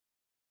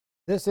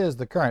This is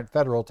the current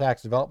federal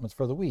tax developments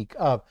for the week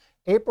of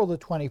April the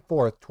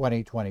 24th,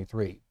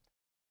 2023.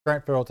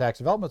 Current federal tax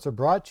developments are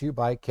brought to you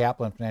by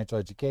Kaplan Financial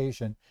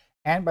Education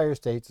and by your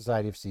state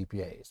society of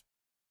CPAs.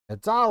 The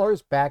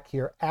dollars back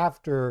here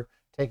after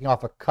taking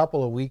off a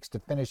couple of weeks to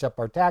finish up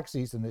our tax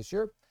season this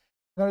year.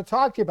 I'm going to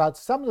talk to you about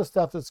some of the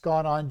stuff that's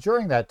gone on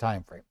during that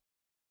time frame.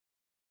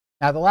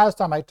 Now, the last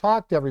time I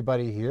talked to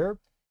everybody here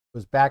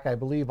was back, I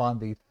believe, on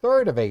the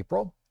 3rd of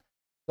April.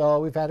 So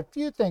we've had a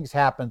few things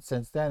happen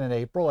since then in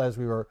April as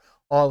we were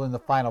all in the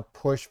final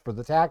push for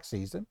the tax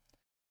season.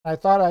 I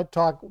thought I'd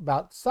talk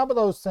about some of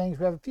those things.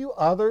 We have a few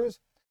others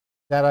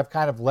that I've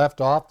kind of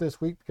left off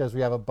this week because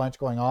we have a bunch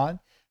going on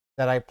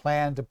that I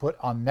plan to put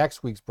on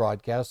next week's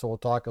broadcast, so we'll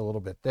talk a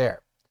little bit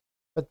there.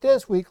 But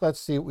this week, let's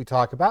see what we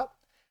talk about.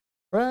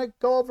 We're going to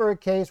go over a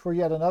case where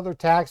yet another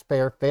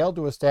taxpayer failed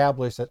to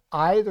establish that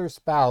either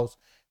spouse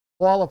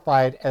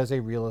qualified as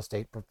a real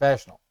estate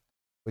professional,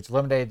 which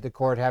eliminated the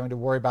court having to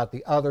worry about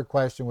the other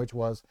question, which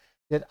was,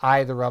 did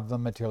either of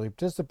them materially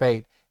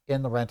participate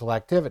in the rental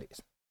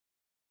activities?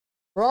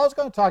 We're also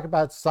going to talk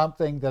about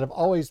something that I've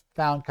always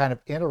found kind of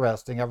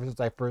interesting ever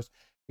since I first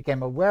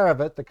became aware of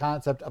it, the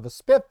concept of a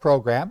SPIF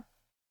program,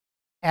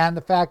 and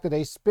the fact that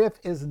a SPIF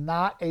is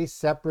not a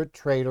separate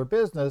trade or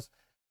business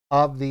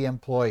of the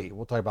employee.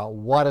 We'll talk about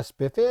what a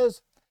SPIF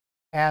is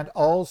and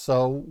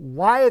also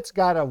why it's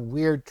got a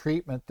weird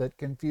treatment that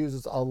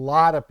confuses a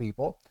lot of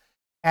people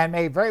and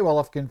may very well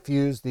have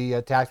confused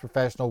the tax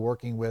professional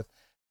working with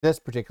this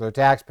particular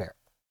taxpayer.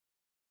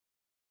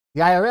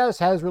 The IRS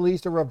has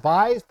released a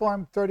revised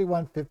Form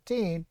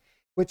 3115,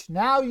 which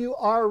now you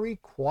are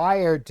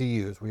required to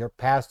use. We are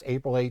past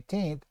April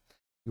 18th.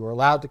 You are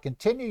allowed to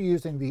continue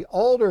using the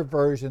older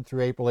version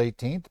through April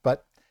 18th,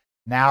 but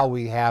now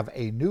we have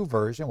a new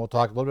version. We'll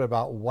talk a little bit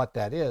about what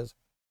that is.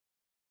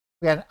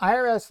 We had an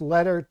IRS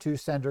letter to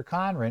Senator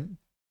Cornyn,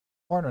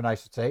 I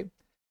should say,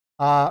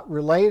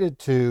 related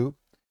to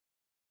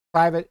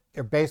private,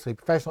 or basically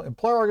professional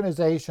employer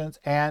organizations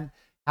and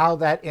how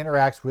that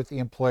interacts with the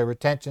employee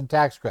retention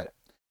tax credit.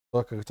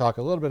 We'll talk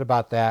a little bit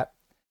about that.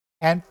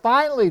 And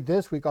finally,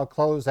 this week, I'll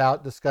close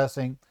out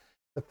discussing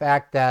the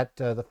fact that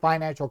the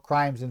Financial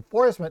Crimes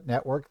Enforcement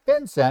Network,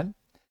 FinCEN,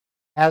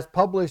 has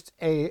published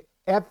a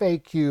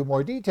FAQ,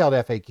 more detailed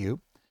FAQ,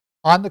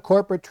 on the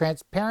Corporate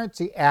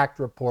Transparency Act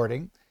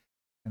reporting.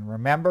 And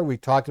remember, we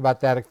talked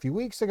about that a few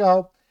weeks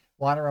ago.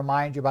 Want to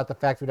remind you about the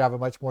fact that we have a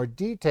much more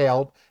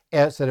detailed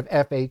set of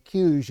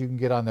FAQs you can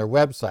get on their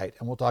website.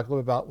 And we'll talk a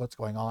little bit about what's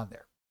going on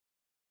there.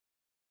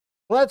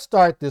 Let's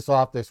start this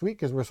off this week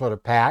because we're sort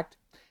of packed.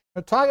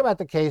 We're talking about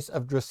the case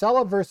of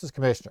Drusilla versus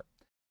Commissioner.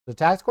 The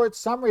Tax Court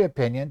Summary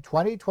Opinion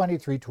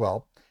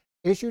 2023-12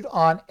 issued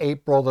on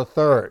April the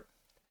 3rd.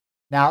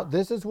 Now,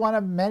 this is one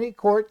of many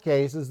court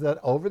cases that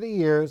over the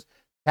years,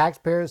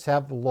 taxpayers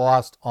have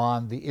lost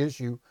on the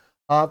issue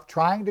of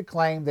trying to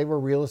claim they were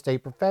real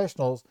estate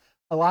professionals,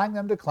 allowing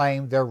them to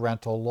claim their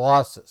rental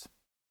losses.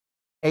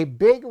 A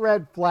big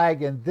red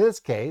flag in this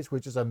case,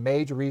 which is a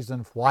major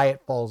reason why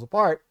it falls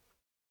apart,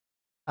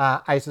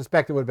 I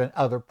suspect there would have been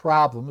other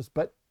problems,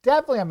 but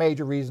definitely a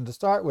major reason to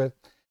start with,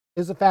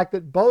 is the fact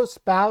that both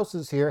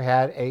spouses here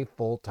had a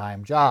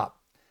full-time job.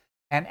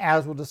 And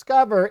as we'll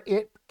discover,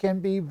 it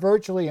can be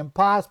virtually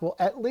impossible,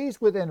 at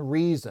least within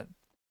reason,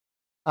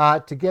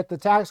 to get the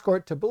tax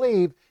court to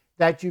believe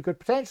that you could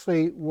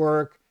potentially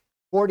work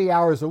 40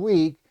 hours a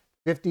week,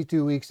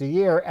 52 weeks a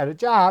year at a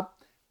job,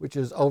 which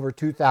is over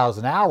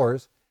 2,000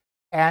 hours,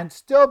 and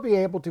still be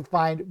able to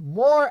find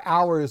more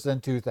hours than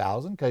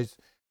 2,000, because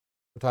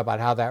we'll talk about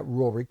how that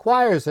rule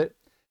requires it,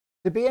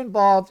 to be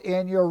involved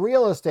in your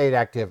real estate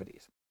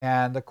activities.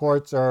 And the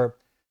courts are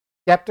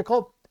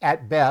skeptical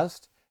at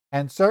best,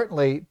 and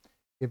certainly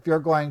if you're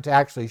going to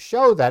actually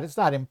show that, it's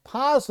not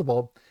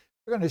impossible.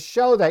 You're going to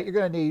show that you're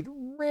going to need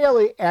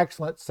really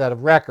excellent set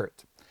of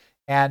records.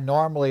 And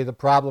normally the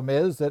problem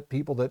is that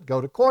people that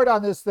go to court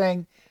on this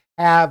thing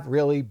have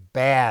really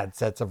bad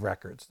sets of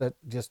records that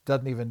just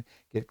doesn't even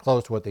get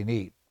close to what they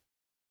need.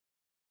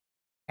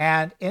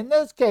 And in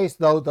this case,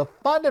 though, the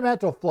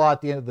fundamental flaw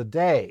at the end of the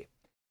day,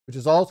 which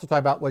is also talking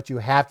about what you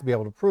have to be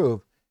able to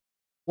prove,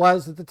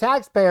 was that the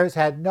taxpayers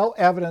had no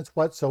evidence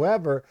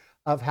whatsoever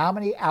of how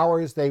many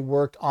hours they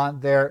worked on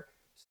their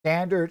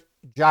standard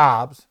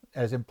jobs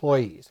as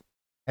employees.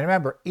 And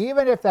remember,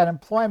 even if that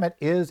employment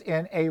is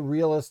in a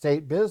real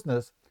estate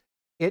business,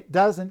 it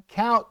doesn't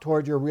count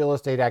toward your real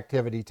estate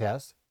activity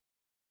test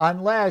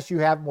unless you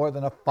have more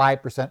than a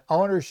 5%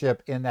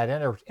 ownership in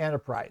that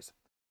enterprise,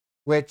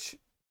 which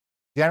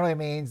generally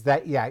means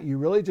that, you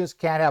really just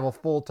can't have a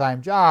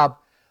full-time job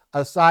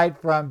aside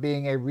from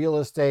being a real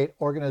estate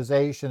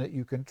organization that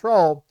you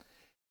control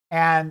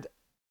and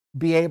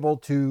be able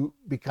to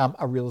become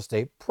a real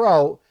estate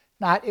pro.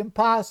 Not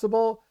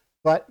impossible,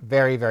 but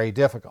very, very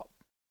difficult.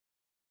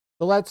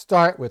 So let's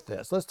start with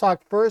this. Let's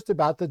talk first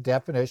about the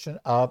definition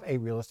of a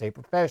real estate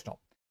professional.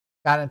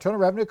 Found in Internal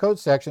Revenue Code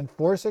section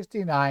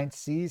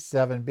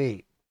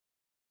 469C7B.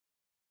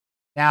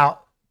 Now,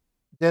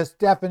 this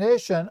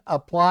definition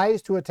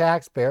applies to a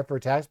taxpayer for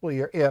a taxable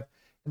year if,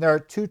 and there are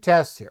two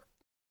tests here.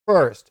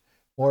 First,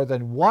 more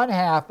than one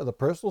half of the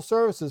personal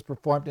services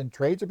performed in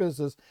trades or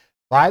businesses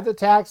by the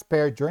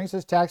taxpayer during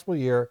such taxable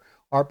year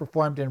are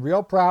performed in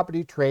real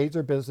property, trades,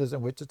 or businesses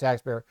in which the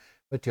taxpayer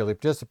materially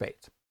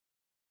participates.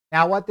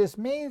 Now, what this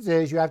means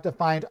is you have to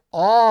find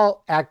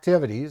all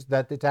activities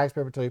that the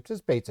taxpayer materially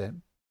participates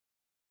in,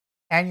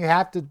 and you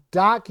have to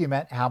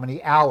document how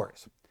many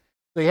hours.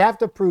 So you have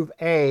to prove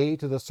A,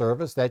 to the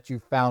service, that you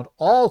found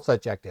all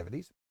such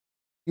activities.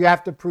 You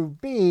have to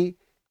prove B,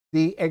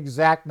 the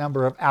exact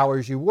number of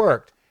hours you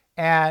worked.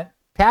 And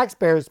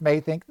taxpayers may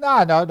think,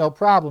 no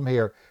problem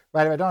here,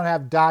 right? If I don't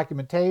have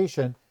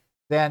documentation,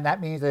 then that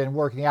means I didn't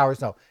work any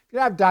hours. No, if you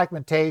don't have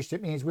documentation,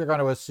 it means we're going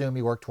to assume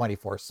you work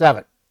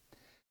 24/7.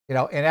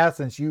 In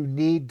essence, you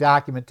need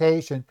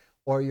documentation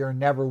or you're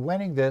never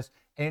winning this.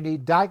 And you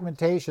need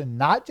documentation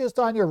not just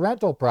on your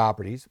rental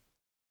properties,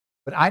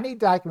 but I need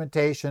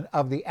documentation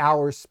of the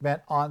hours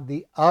spent on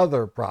the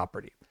other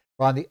property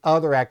or on the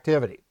other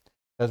activity.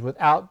 Because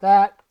without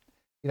that,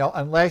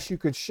 unless you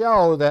could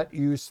show that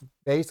you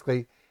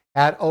basically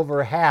had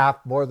over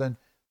half, more than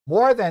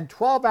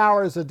 12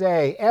 hours a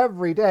day,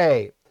 every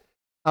day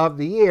of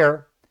the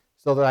year,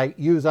 so that I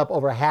use up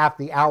over half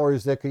the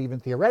hours that could even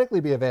theoretically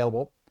be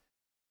available,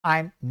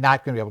 I'm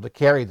not going to be able to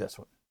carry this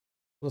one.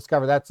 We'll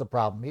discover that's the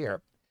problem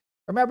here.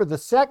 Remember, the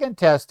second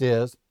test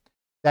is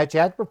that you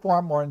have to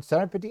perform more than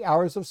 750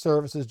 hours of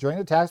services during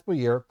the taxable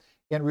year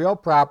in real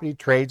property,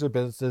 trades, or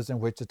businesses in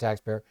which the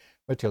taxpayer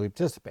materially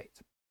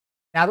participates.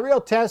 Now, the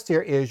real test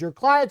here is your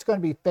client's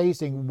going to be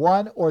facing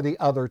one or the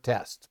other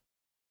test.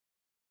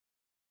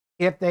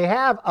 If they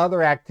have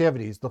other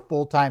activities, the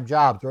full-time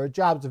jobs or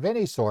jobs of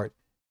any sort,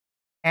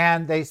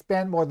 and they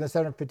spend more than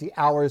 750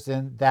 hours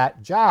in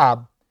that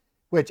job,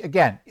 which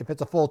again, if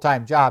it's a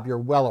full-time job, you're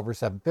well over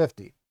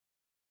 750,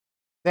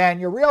 then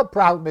your real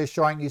problem is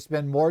showing you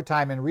spend more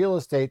time in real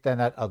estate than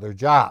that other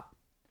job.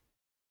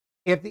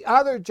 If the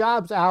other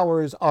job's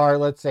hours are,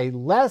 let's say,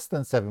 less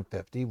than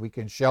 750, we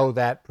can show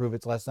that, prove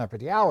it's less than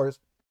 50 hours,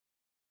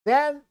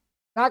 then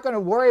not going to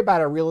worry about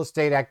our real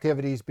estate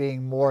activities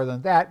being more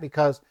than that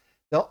because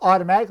they'll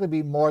automatically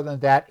be more than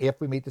that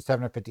if we meet the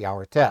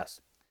 750-hour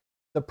test.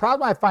 The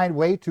problem I find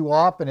way too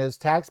often is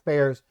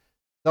taxpayers,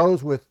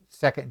 those with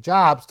second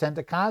jobs, tend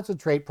to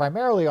concentrate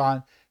primarily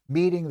on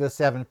meeting the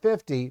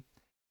 750,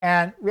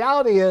 and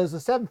reality is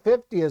the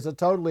 750 is a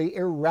totally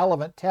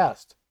irrelevant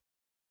test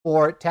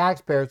for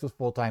taxpayers with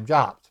full-time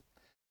jobs.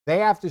 They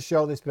have to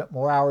show they spent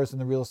more hours in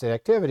the real estate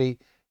activity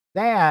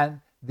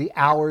than the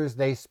hours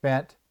they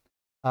spent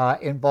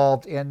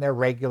involved in their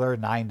regular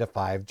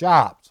 9-to-5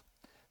 jobs.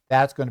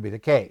 That's going to be the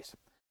case.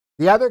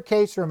 The other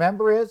case to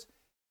remember is,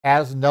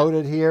 as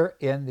noted here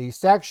in the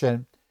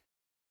section,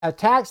 a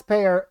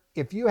taxpayer,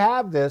 if you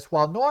have this,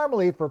 while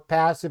normally for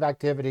passive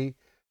activity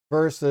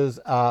versus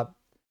material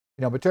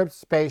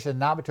participation,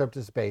 non-material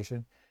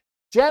participation,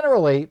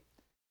 generally,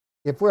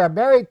 if we're a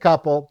married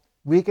couple,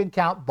 we can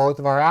count both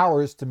of our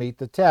hours to meet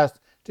the test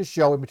to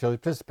show we materially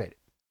participated.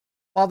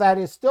 While that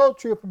is still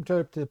true for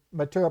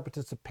material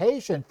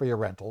participation for your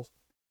rentals,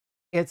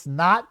 it's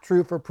not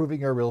true for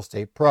proving you're a real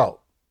estate pro.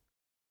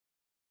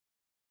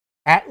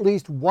 At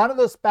least one of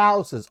the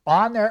spouses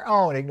on their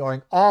own,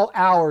 ignoring all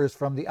hours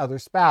from the other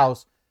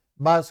spouse,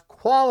 must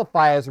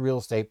qualify as a real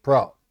estate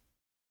pro.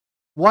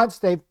 Once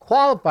they've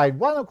qualified,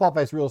 one of them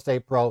qualifies as a real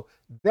estate pro,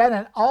 then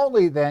and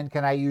only then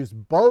can I use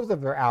both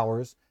of their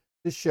hours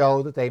to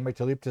show that they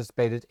materially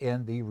participated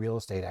in the real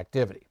estate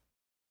activity.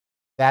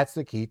 That's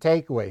the key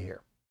takeaway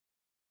here.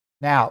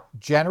 Now,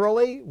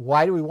 generally,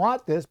 why do we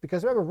want this?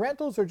 Because remember,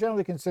 rentals are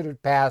generally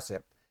considered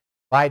passive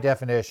by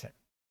definition.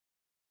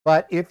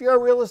 But if you're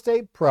a real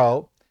estate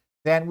pro,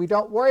 then we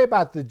don't worry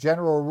about the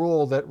general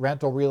rule that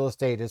rental real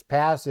estate is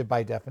passive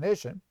by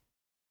definition.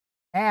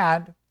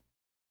 And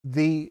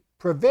the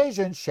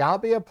provision shall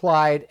be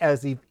applied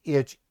as if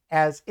each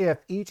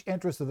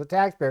interest of the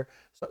taxpayer,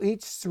 so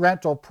each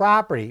rental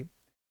property,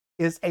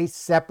 is a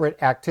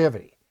separate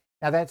activity.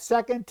 Now, that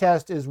second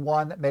test is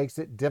one that makes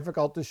it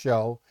difficult to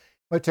show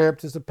material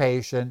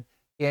participation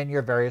in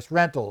your various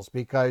rentals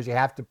because you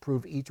have to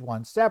prove each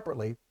one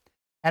separately.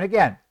 And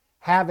again,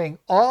 having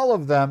all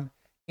of them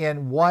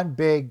in one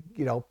big,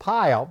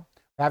 pile,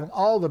 having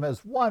all of them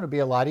as one would be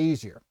a lot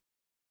easier.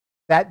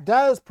 That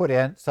does put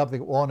in something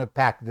that won't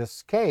impact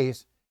this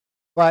case,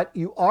 but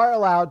you are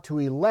allowed to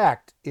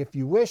elect, if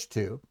you wish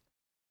to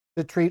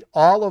treat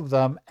all of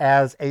them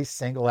as a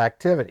single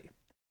activity.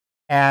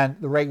 And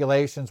the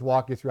regulations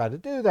walk you through how to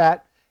do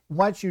that.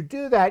 Once you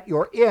do that,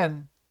 you're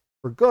in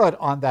for good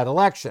on that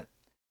election.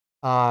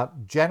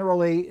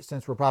 Generally,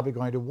 since we're probably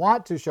going to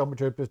want to show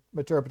material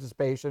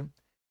participation,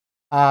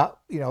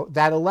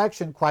 that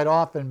election quite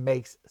often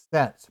makes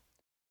sense.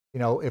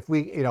 If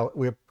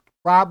we're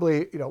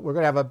probably, we're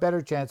going to have a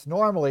better chance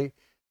normally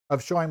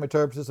of showing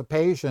material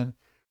participation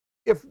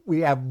if we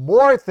have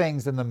more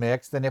things in the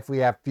mix than if we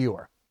have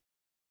fewer.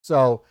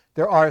 So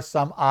there are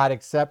some odd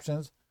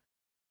exceptions,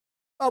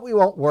 but we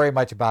won't worry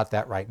much about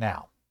that right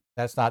now.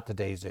 That's not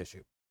today's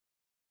issue.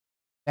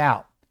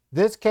 Now,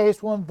 this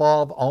case will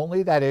involve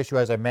only that issue,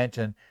 as I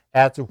mentioned,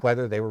 as to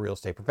whether they were real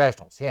estate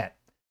professionals. Hint,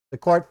 The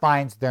court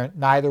finds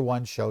neither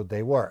one showed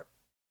they were.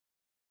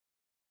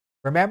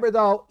 Remember,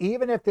 though,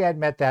 even if they had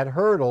met that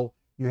hurdle,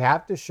 you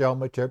have to show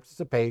material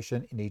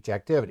participation in each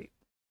activity.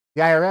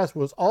 The IRS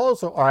was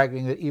also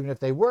arguing that even if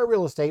they were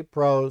real estate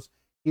pros,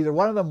 either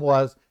one of them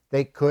was,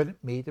 they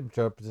couldn't meet the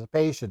material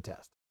participation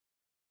test.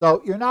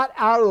 So you're not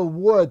out of the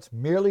woods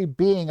merely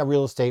being a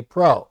real estate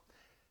pro.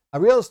 A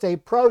real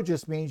estate pro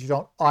just means you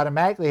don't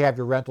automatically have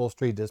your rentals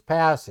treated as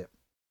passive.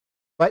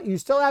 But you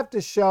still have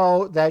to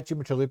show that you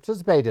materially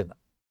participate in them.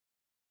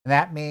 And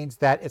that means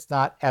that it's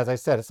not, as I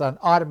said, it's not an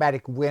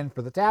automatic win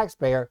for the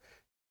taxpayer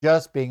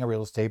just being a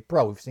real estate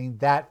pro. We've seen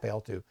that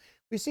fail too.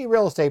 We see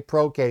real estate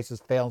pro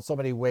cases fail in so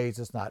many ways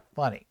it's not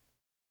funny.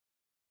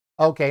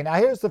 Okay, now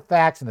here's the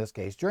facts in this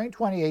case. During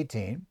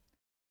 2018,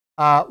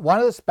 one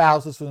of the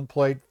spouses was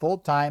employed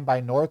full-time by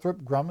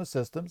Northrop Grumman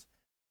Systems,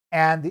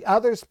 and the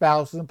other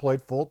spouse was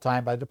employed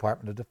full-time by the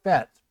Department of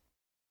Defense.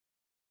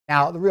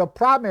 Now, the real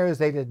problem here is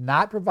they did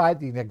not provide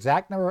the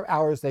exact number of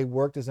hours they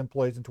worked as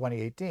employees in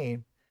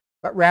 2018,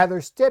 but rather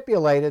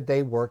stipulated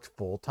they worked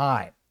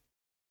full-time.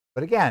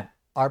 But again,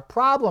 our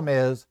problem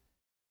is,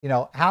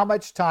 how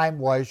much time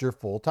was your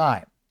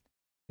full-time?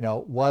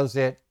 Was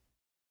it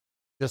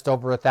just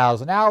over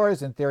 1,000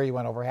 hours? In theory, you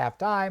went over half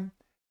time.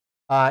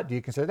 Do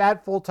you consider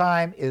that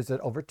full-time? Is it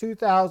over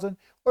 2,000?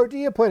 Or do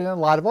you put in a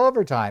lot of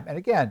overtime? And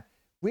again,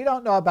 we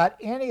don't know about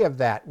any of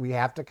that. We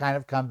have to kind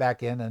of come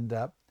back in and,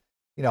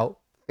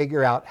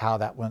 figure out how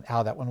that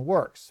one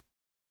works.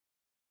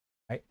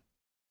 Right?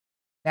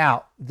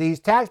 Now, these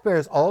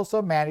taxpayers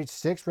also managed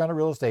 6 rental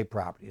real estate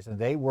properties, and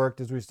they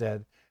worked, as we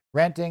said,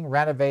 renting,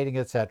 renovating,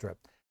 etc.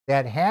 They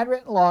had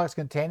handwritten logs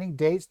containing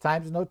dates,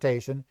 times, and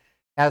notation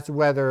as to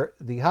whether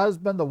the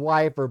husband, the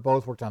wife, or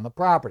both worked on the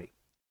property.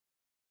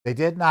 They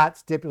did not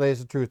stipulate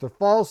the truth or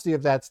falsity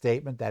of that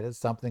statement. That is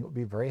something that would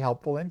be very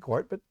helpful in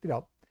court, but,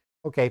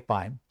 okay,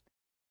 fine.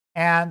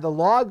 And the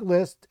log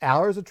lists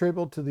hours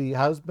attributable to the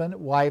husband,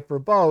 wife, or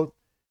both,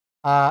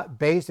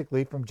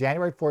 basically from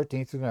January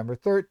 14th through November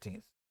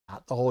 13th.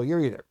 Not the whole year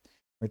either.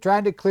 We're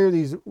trying to clear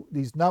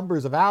these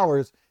numbers of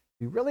hours. It'd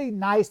be really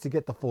nice to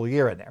get the full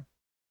year in there.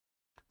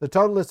 The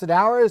total listed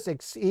hours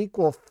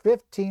equal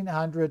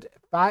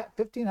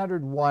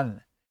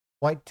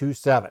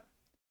 1,501.27.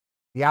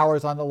 The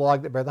hours on the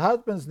log that bear the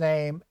husband's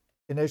name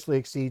initially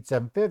exceed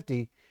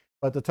 750,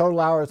 but the total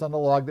hours on the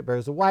log that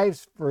bears the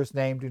wife's first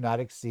name do not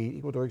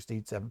equal or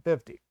exceed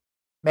 750.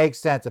 Makes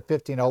sense. At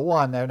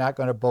 1501, they're not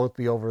going to both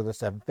be over the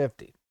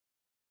 750.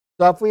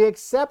 So if we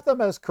accept them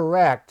as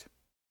correct,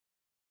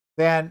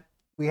 then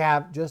we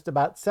have just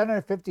about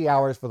 750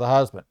 hours for the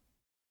husband.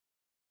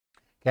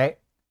 Okay.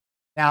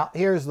 Now,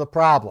 here's the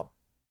problem.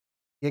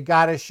 You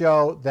got to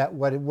show that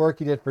what work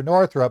he did for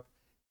Northrop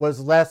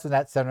was less than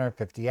that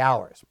 750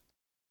 hours.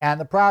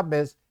 And the problem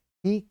is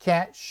he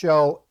can't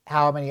show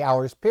how many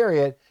hours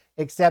period,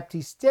 except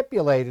he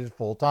stipulated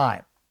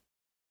full-time.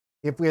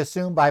 If we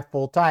assume by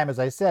full-time, as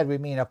I said, we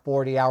mean a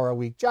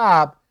 40-hour-a-week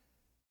job,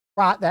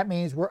 that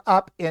means we're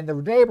up in the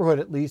neighborhood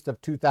at least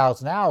of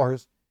 2,000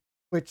 hours,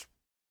 which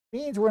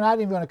means we're not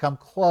even going to come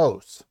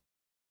close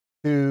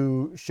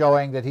to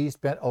showing that he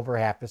spent over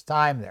half his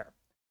time there,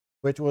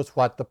 which was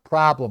what the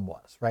problem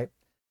was, right?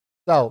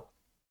 So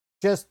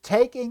just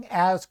taking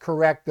as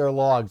correct their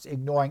logs,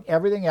 ignoring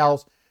everything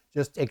else,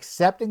 just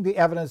accepting the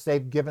evidence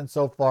they've given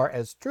so far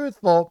as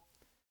truthful,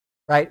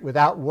 right,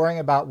 without worrying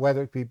about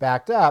whether it be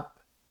backed up,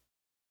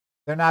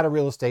 they're not a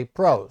real estate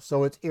pro.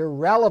 So it's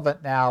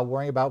irrelevant now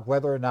worrying about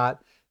whether or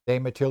not they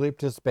materially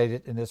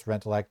participated in this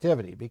rental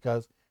activity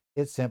because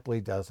it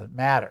simply doesn't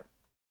matter.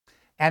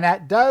 And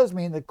that does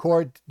mean the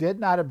court did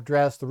not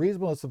address the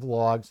reasonableness of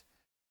logs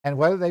and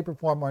whether they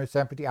performed more than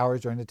 750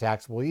 hours during the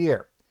taxable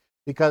year,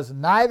 because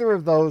neither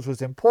of those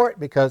was important,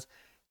 because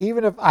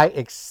even if I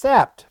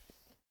accept,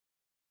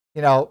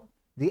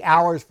 the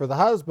hours for the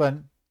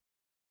husband,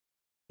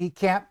 he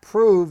can't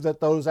prove that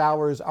those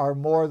hours are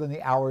more than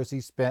the hours he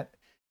spent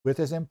with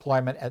his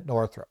employment at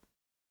Northrop.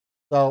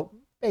 So,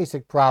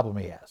 basic problem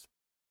he has.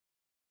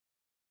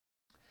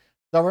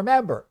 So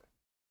remember,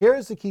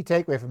 here's the key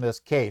takeaway from this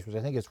case, which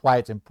I think is why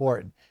it's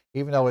important,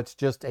 even though it's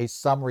just a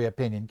summary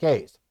opinion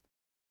case.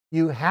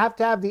 You have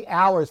to have the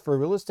hours for a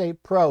real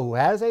estate pro who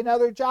has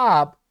another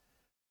job,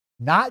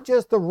 not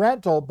just the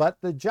rental, but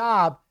the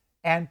job,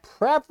 and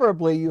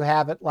preferably you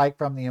have it like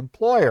from the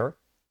employer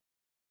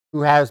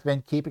who has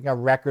been keeping a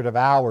record of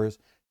hours.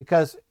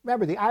 Because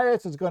remember, the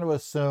IRS is going to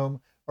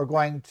assume, or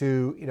going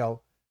to,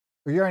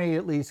 or you're going to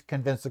at least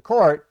convince the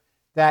court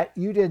that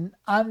you didn't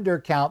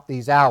undercount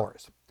these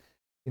hours.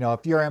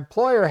 If your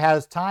employer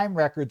has time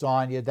records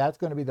on you, that's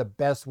going to be the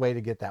best way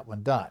to get that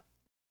one done.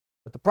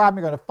 But the problem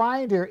you're going to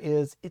find here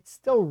is it's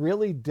still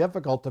really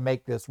difficult to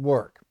make this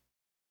work.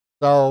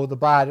 So the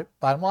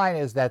bottom line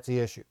is that's the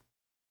issue.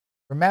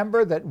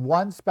 Remember that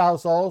one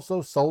spouse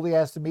also solely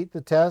has to meet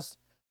the test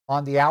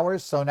on the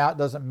hours, so now it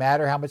doesn't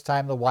matter how much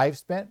time the wife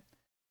spent.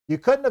 You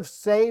couldn't have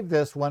saved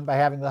this one by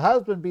having the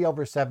husband be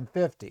over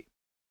 750.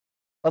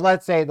 But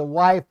let's say the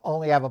wife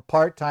only have a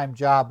part-time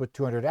job with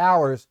 200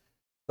 hours,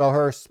 so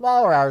her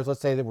smaller hours, let's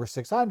say they were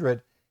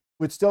 600,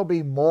 would still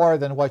be more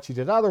than what you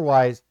did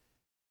otherwise.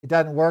 It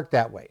doesn't work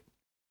that way.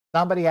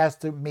 Somebody has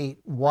to meet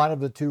one of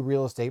the two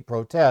real estate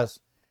pro tests.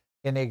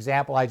 In the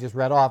example I just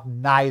read off,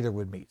 neither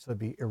would meet, so it'd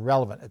be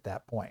irrelevant at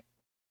that point.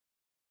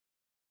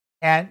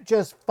 And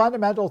just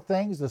fundamental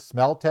things, the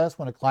smell test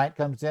when a client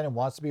comes in and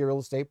wants to be a real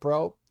estate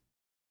pro.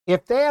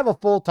 If they have a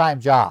full-time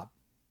job,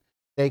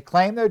 they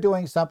claim they're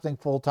doing something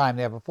full-time,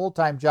 they have a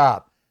full-time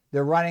job,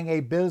 they're running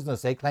a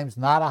business, they claim it's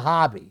not a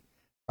hobby,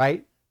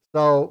 right?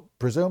 So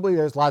presumably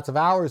there's lots of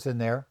hours in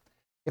there.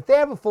 If they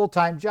have a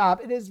full-time job,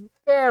 it is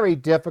very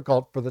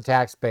difficult for the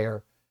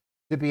taxpayer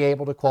to be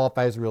able to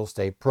qualify as a real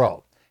estate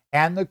pro.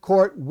 And the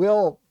court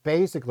will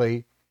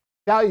basically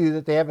tell you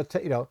that they have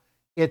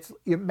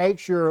it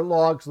makes your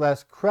logs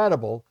less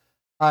credible.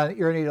 You're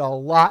going to need a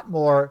lot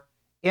more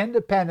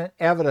independent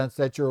evidence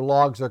that your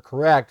logs are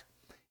correct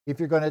if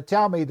you're going to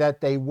tell me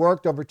that they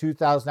worked over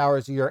 2,000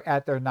 hours a year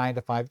at their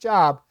 9-to-5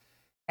 job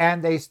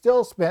and they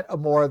still spent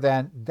more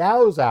than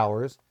those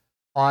hours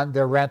on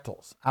their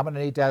rentals. I'm going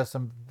to need to have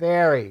some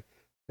very,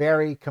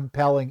 very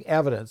compelling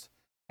evidence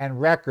and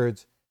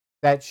records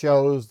that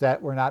shows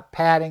that we're not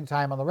padding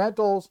time on the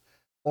rentals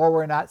or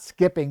we're not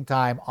skipping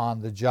time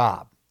on the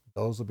job.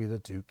 Those will be the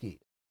two keys.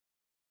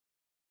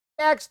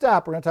 Next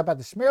up, we're going to talk about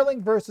the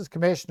Schmierling versus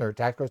Commissioner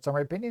Tax Court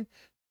Summary Opinion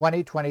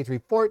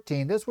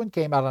 2023-14. This one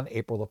came out on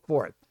April the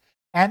 4th.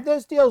 And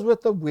this deals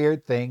with the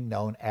weird thing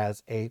known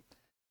as a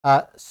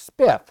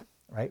SPIF,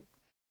 right?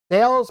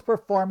 Sales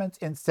Performance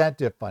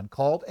Incentive Fund,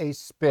 called a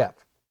SPIF.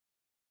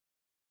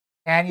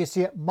 And you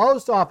see it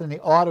most often in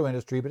the auto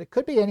industry, but it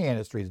could be any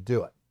industry to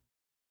do it.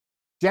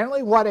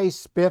 Generally, what a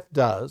SPIF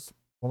does,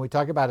 when we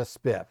talk about a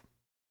SPIF,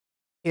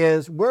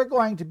 is we're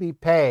going to be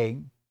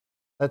paying,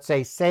 let's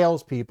say,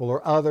 salespeople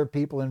or other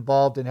people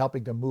involved in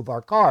helping to move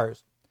our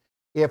cars.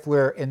 If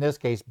we're, in this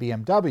case,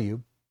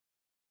 BMW,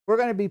 we're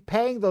going to be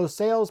paying those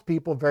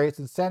salespeople various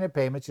incentive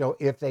payments,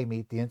 if they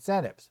meet the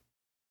incentives.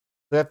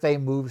 So if they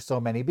move so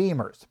many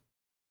Beamers.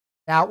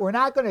 Now, we're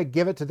not going to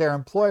give it to their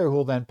employer who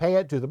will then pay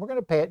it to them. We're going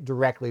to pay it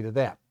directly to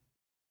them,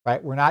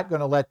 right? We're not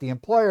going to let the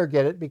employer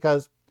get it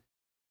because,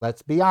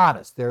 let's be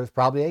honest, there's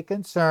probably a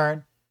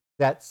concern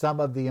that some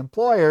of the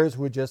employers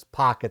would just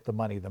pocket the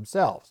money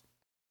themselves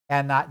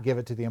and not give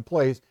it to the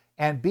employees.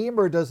 And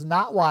Beamer does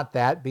not want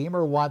that.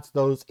 Beamer wants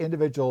those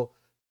individual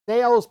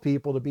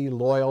salespeople to be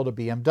loyal to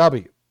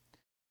BMW.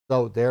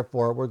 So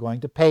therefore, we're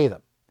going to pay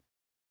them.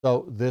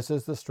 So this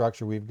is the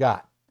structure we've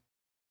got.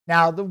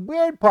 Now, the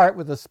weird part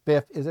with the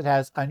SPIF is it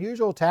has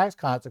unusual tax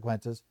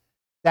consequences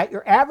that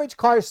your average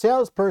car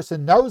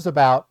salesperson knows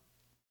about,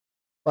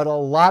 but a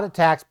lot of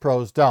tax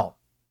pros don't.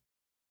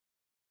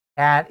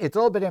 And it's a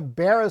little bit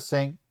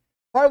embarrassing.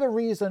 Part of the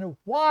reason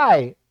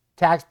why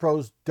tax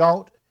pros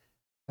don't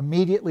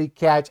immediately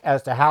catch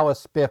as to how a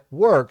SPIF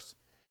works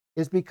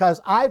is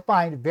because I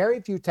find very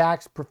few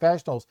tax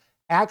professionals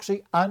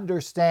actually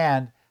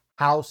understand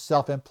how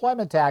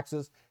self-employment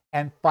taxes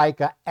and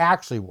FICA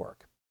actually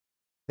work.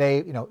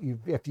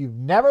 If you've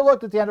never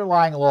looked at the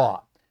underlying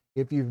law,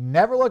 if you've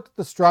never looked at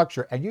the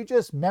structure and you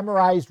just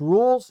memorized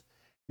rules,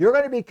 you're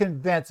going to be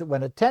convinced that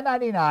when a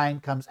 1099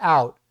 comes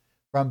out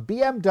from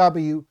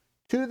BMW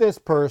to this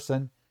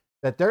person,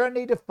 that they're going to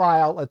need to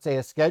file, let's say,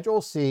 a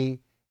Schedule C,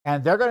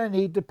 and they're going to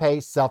need to pay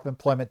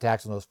self-employment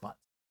tax on those funds.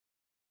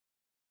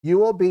 You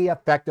will be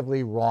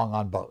effectively wrong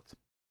on both.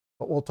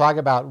 But we'll talk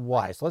about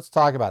why. So let's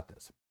talk about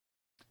this.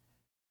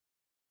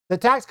 The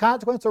tax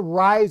consequence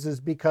arises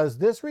because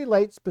this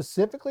relates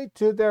specifically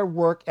to their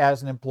work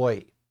as an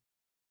employee.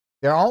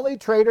 Their only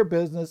trade or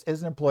business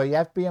is an employee. You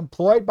have to be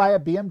employed by a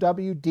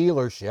BMW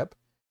dealership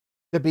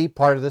to be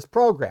part of this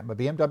program. A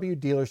BMW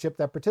dealership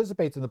that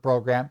participates in the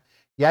program,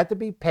 you have to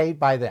be paid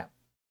by them.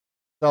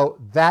 So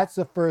that's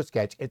the first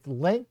catch. It's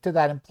linked to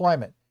that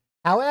employment.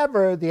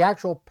 However, the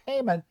actual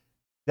payment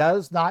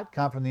does not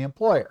come from the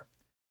employer.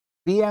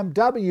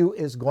 BMW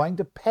is going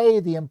to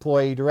pay the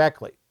employee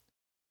directly.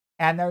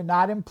 And they're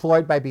not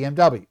employed by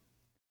BMW.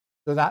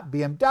 They're not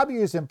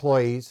BMW's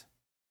employees,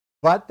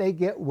 but they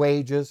get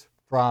wages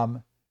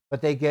from,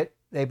 they're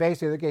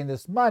getting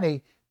this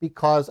money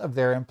because of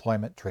their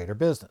employment, trade, or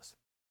business.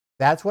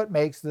 That's what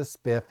makes the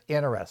SPIF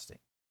interesting.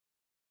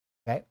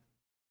 Okay.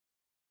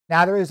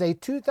 Now, there is a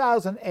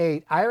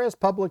 2008 IRS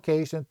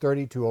publication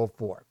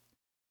 3204.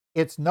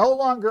 It's no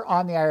longer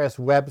on the IRS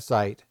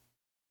website,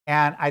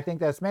 and I think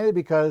that's mainly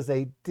because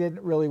they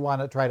didn't really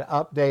want to try to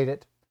update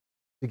it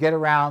to get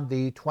around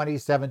the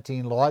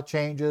 2017 law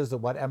changes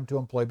of what happened to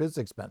employee business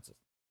expenses.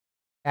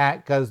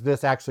 Because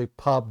this actually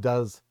pub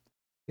doesn't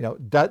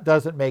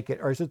make it,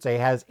 or I should say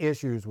has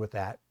issues with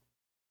that.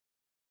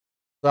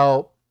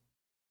 So,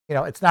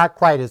 it's not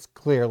quite as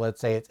clear,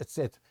 let's say.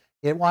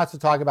 It wants to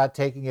talk about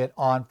taking it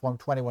on Form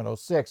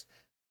 2106,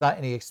 not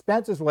any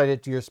expenses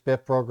related to your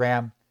SPIF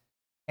program.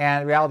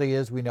 And the reality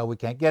is we know we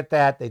can't get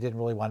that. They didn't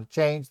really want to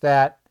change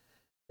that.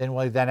 Then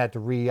we had to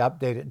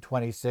re-update it in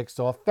 26.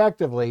 So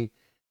effectively,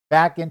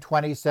 back in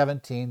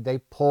 2017, they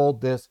pulled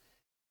this,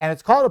 and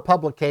it's called a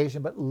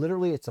publication, but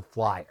literally it's a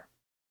flyer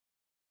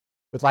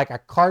with like a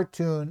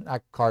cartoon,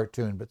 not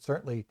cartoon, but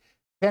certainly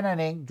pen and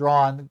ink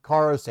drawn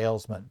car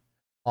salesman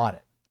on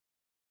it.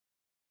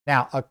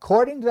 Now,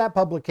 according to that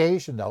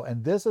publication, though,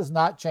 and this has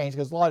not changed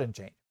because the law didn't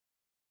change,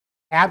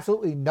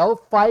 absolutely no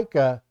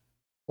FICA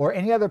or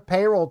any other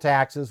payroll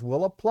taxes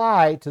will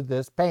apply to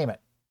this payment,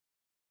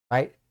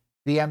 right?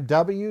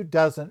 BMW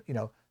doesn't,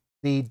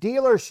 the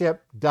dealership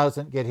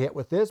doesn't get hit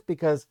with this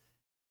because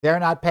they're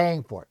not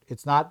paying for it.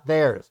 It's not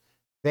theirs.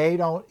 They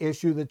don't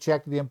issue the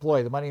check to the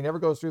employee. The money never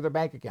goes through their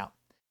bank account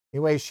in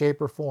any way,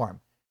 shape, or form.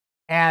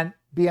 And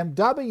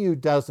BMW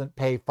doesn't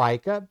pay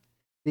FICA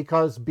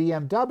because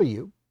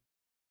BMW,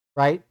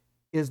 right,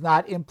 is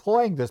not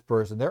employing this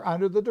person. They're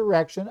under the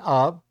direction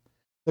of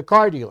the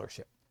car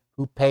dealership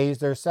who pays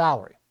their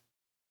salary,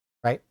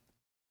 right?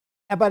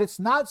 But it's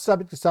not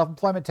subject to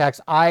self-employment tax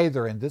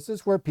either. And this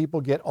is where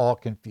people get all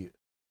confused.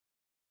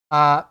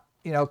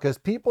 Because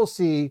people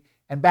see,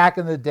 and back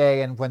in the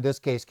day, and when this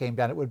case came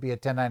down, it would be a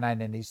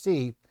 1099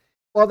 NEC.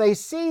 Well, they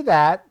see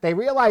that, they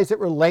realize it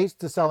relates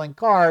to selling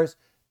cars.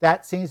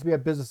 That seems to be a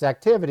business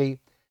activity.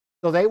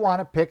 So they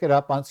want to pick it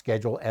up on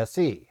Schedule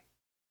SE.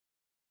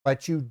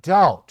 But you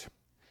don't.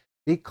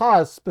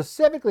 Because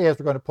specifically, as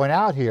we're going to point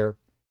out here,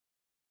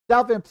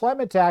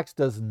 self-employment tax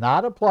does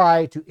not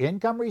apply to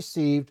income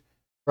received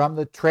from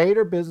the trade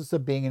or business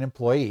of being an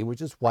employee,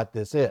 which is what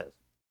this is.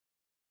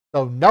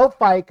 So no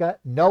FICA,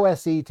 no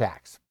SE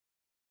tax.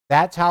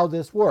 That's how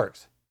this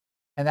works.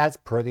 And that's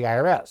per the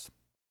IRS.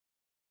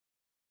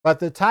 But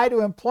the tie to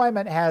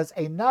employment has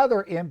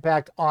another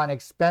impact on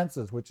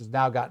expenses, which has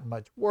now gotten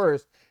much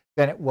worse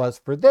than it was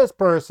for this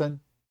person.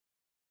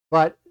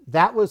 But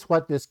that was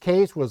what this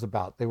case was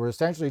about. They were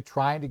essentially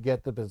trying to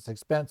get the business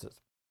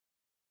expenses.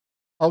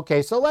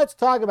 Okay, so let's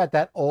talk about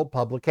that old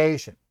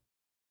publication.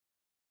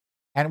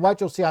 And what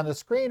you'll see on the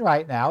screen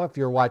right now, if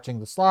you're watching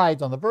the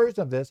slides on the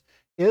version of this,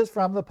 is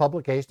from the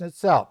publication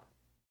itself.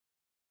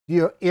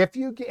 If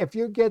you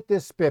get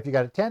this spiff, you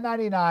got a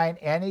 1099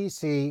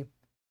 NEC,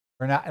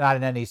 or not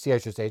an NEC, I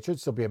should say. It should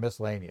still be a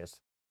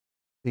miscellaneous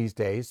these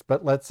days.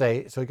 But let's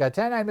say, so you got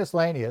 1099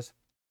 miscellaneous.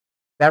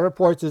 That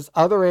reports as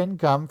other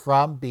income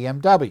from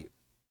BMW.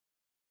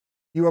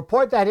 You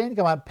report that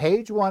income on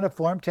page 1 of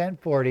Form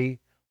 1040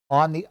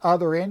 on the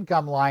other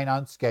income line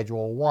on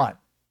Schedule 1.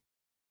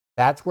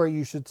 That's where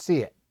you should see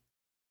it.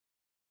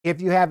 If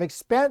you have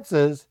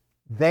expenses,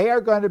 they are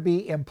going to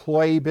be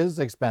employee business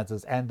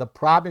expenses. And the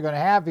problem you're going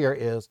to have here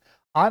is,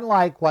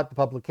 unlike what the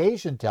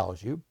publication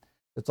tells you,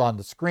 it's on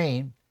the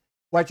screen,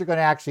 what you're going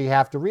to actually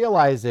have to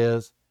realize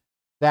is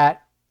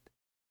that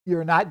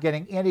you're not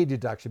getting any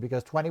deduction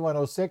because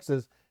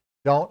 2106s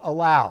don't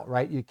allow,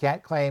 right? You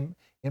can't claim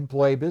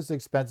employee business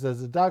expenses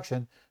as a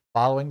deduction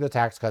following the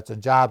Tax Cuts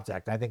and Jobs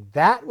Act. And I think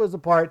that was the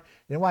part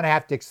you didn't want to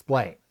have to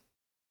explain.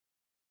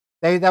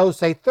 Those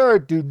say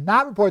third, do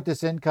not report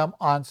this income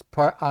on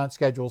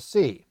Schedule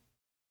C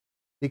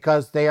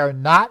because they are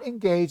not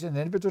engaged in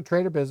an individual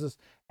trade or business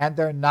and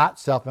they're not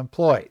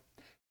self-employed.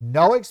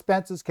 No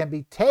expenses can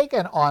be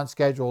taken on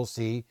Schedule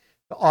C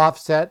to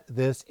offset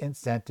this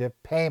incentive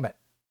payment.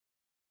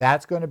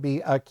 That's going to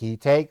be a key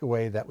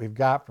takeaway that we've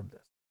got from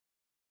this.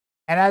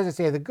 And as I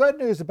say, the good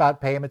news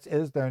about payments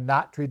is they're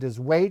not treated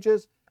as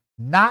wages,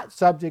 not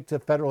subject to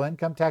federal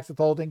income tax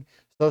withholding,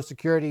 Social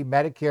Security,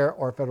 Medicare,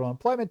 or federal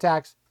employment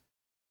tax.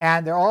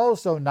 And they're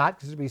also not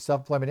considered to be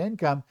self-employment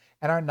income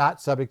and are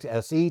not subject to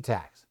SE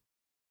tax.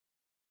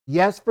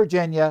 Yes,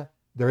 Virginia,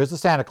 there is a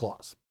Santa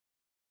Claus.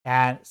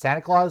 And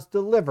Santa Claus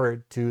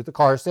delivered to the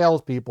car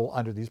salespeople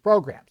under these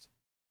programs.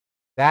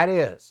 That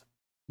is,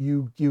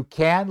 you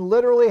can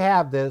literally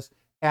have this,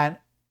 and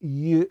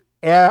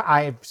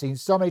I've seen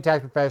so many tax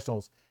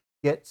professionals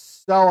get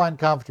so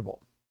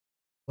uncomfortable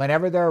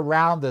whenever they're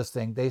around this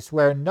thing. They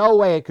swear, no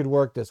way it could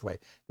work this way.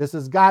 This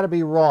has got to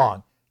be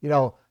wrong.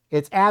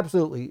 It's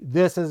absolutely,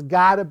 this has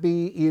got to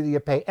be either you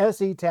pay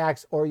SE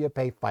tax or you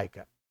pay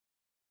FICA.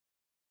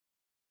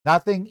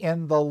 Nothing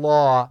in the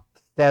law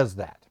says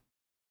that,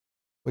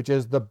 which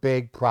is the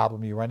big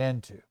problem you run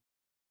into.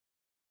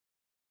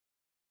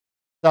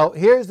 So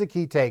here's the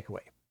key takeaway.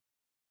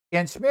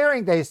 In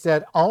Schmeling, they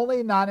said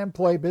only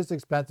non-employee business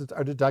expenses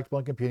are deductible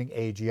in computing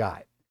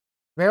AGI.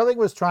 Schmeling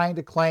was trying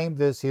to claim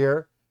this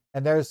here,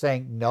 and they're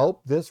saying,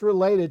 nope, this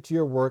related to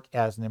your work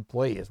as an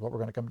employee is what we're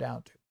going to come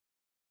down to.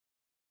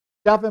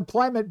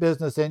 Self-employment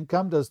business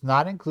income does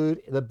not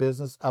include the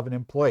business of an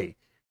employee.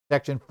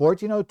 Section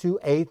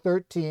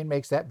 1402A13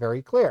 makes that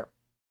very clear,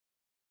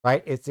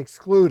 right? It's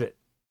excluded.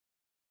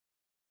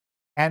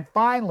 And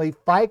finally,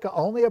 FICA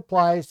only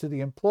applies to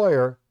the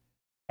employer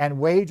and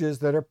wages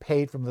that are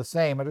paid from the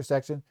same under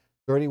Section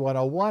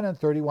 3101 and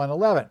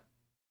 3111.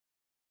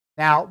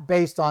 Now,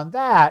 based on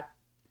that,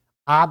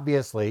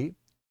 obviously,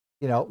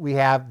 we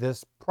have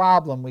this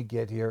problem we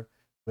get here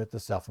with the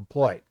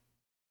self-employed.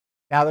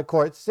 Now, the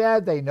court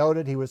said they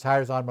noted he was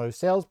hired as an automotive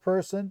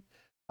salesperson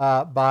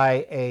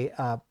by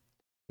the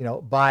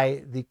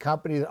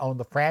company that owned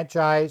the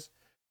franchise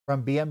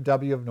from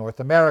BMW of North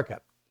America.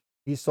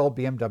 He sold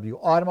BMW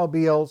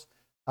automobiles.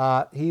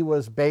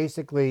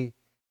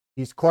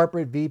 He's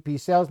corporate VP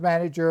sales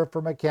manager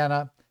for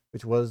McKenna,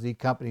 which was the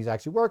company he's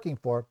actually working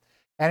for,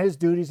 and his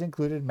duties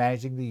included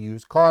managing the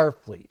used car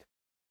fleet.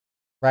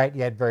 right?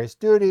 He had various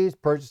duties,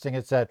 purchasing,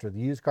 etc. The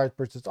used cars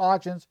purchased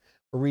auctions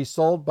were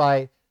resold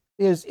by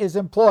his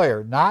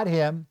employer, not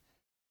him,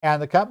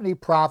 and the company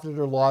profited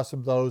or lost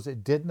from those.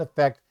 It didn't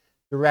affect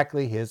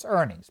directly his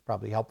earnings.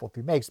 Probably helpful if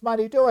he makes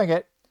money doing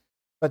it,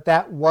 but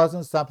that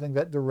wasn't something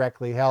that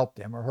directly helped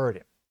him or hurt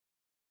him.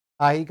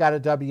 He got a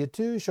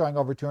W-2 showing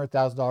over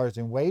 $200,000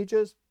 in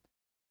wages.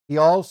 He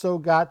also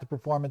got the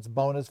performance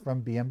bonus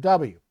from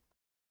BMW,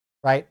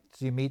 right?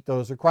 So you meet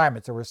those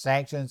requirements. There were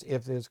sanctions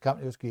if this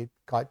company was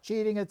caught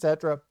cheating,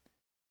 etc.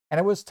 And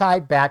it was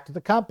tied back to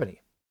the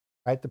company,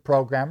 right? The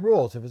program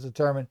rules. If it's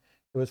determined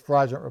it was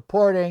fraudulent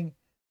reporting,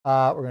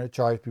 we're going to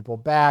charge people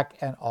back,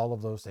 and all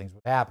of those things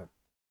would happen.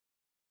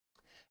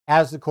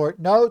 As the court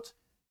notes,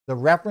 the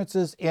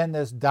references in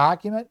this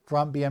document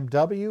from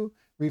BMW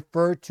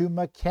refer to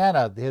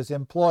McKenna, his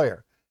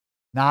employer,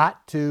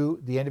 not to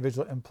the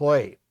individual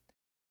employee.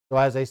 So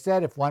as I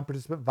said, if one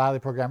participant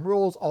violated program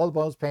rules, all the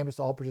bonus payments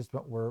to all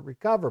participants were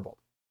recoverable.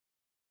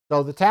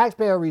 So the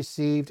taxpayer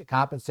received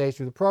compensation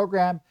through the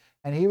program,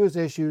 and he was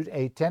issued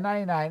a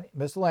 1099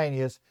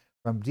 miscellaneous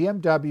from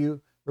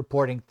BMW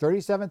reporting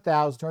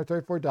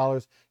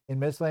 $37,234 in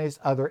miscellaneous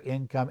other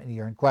income in the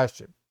year in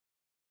question.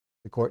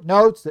 The court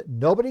notes that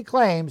nobody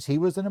claims he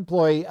was an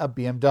employee of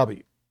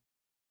BMW.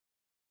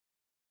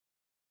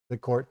 The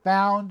court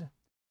found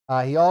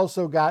he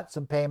also got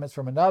some payments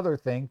from another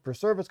thing for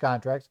service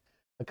contracts,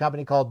 a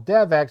company called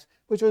DevX,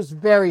 which was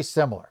very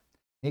similar.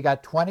 He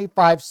got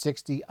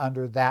 $25.60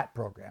 under that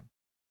program.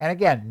 And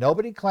again,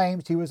 nobody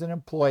claims he was an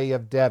employee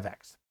of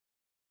DevX,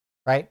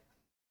 right?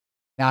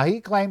 Now, he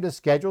claimed a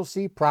Schedule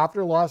C profit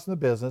or loss in the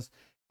business,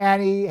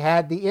 and he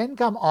had the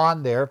income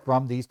on there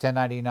from these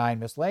 1099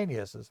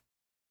 miscellaneouses.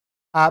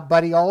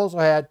 But he also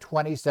had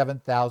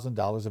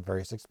 $27,000 of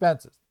various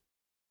expenses.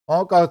 I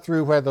won't go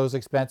through whether those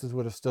expenses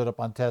would have stood up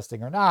on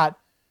testing or not.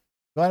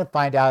 What I'm going to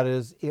find out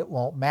is it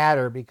won't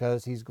matter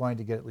because he's going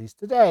to get, at least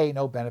today,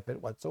 no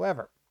benefit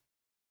whatsoever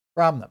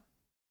from them.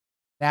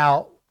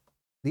 Now,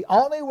 the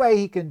only way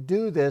he can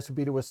do this would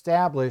be to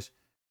establish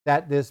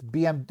that these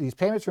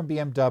payments from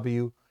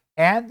BMW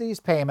and these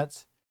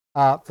payments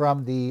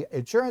from the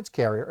insurance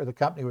carrier or the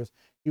company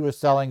he was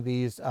selling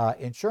these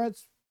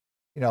insurance,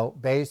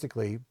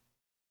 basically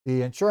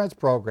the insurance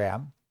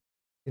program,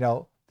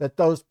 that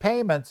those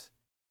payments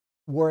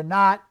were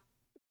not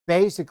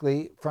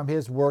basically from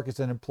his work as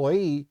an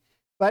employee,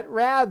 but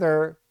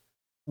rather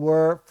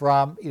were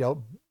from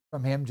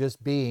him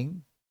just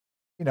being,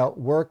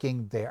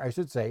 working there. I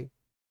should say,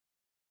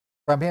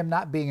 from him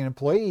not being an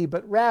employee,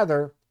 but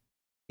rather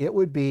it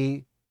would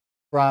be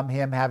from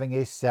him having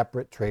a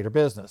separate trade or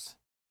business.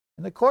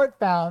 And the court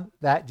found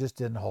that just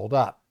didn't hold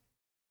up,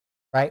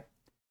 right?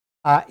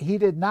 He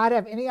did not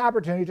have any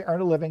opportunity to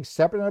earn a living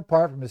separate and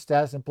apart from his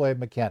status employee of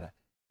McKenna.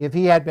 If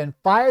he had been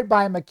fired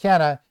by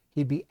McKenna,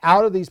 he'd be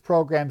out of these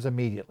programs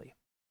immediately.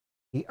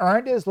 He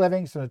earned his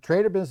livings from the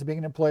trade or business of being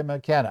an employee of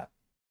McKenna.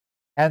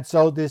 And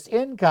so this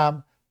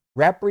income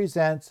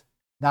represents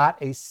not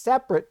a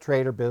separate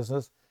trade or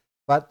business,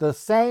 but the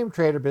same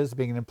trade or business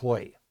being an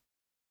employee.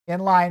 In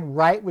line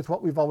right with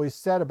what we've always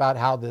said about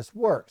how this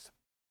works,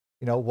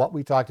 what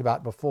we talked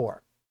about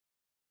before.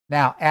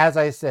 Now, as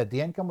I said,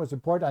 the income was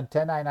reported on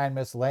 1099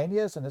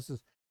 miscellaneous, and this is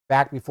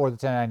back before the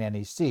 1099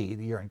 NEC,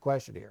 the year in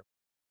question here.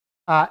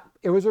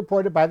 It was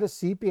reported by the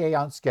CPA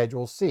on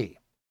Schedule C.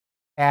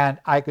 And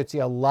I could see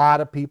a lot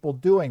of people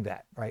doing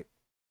that, right?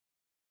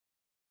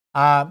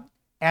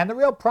 And the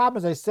real problem,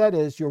 as I said,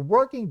 is you're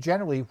working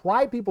generally.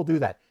 Why people do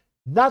that?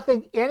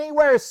 Nothing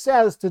anywhere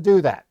says to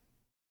do that.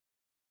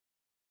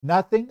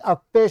 Nothing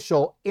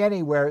official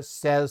anywhere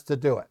says to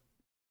do it.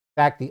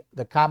 In fact,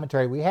 the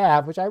commentary we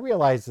have, which I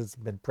realize has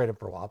been printed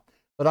for a while,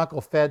 but Uncle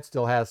Fed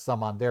still has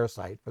some on their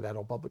site for that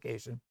old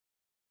publication.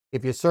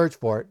 If you search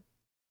for it,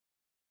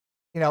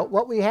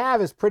 what we have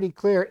is pretty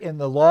clear in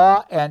the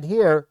law and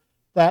here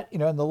that, in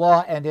the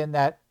law and in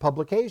that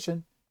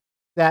publication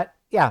that,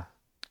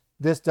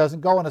 this doesn't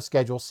go in a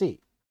Schedule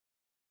C.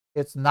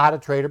 It's not a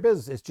trade or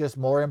business. It's just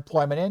more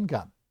employment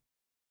income.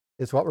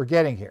 It's what we're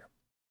getting here.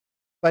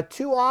 But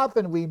too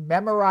often we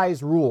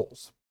memorize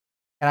rules.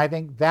 And I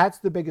think that's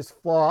the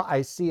biggest flaw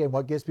I see and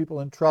what gets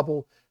people in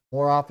trouble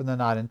more often than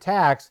not in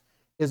tax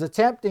is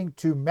attempting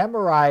to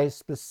memorize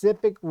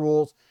specific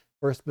rules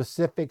for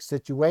specific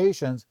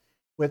situations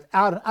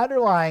without an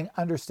underlying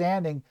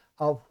understanding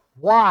of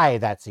why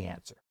that's the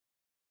answer.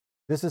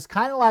 This is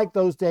kind of like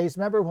those days.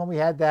 Remember when we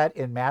had that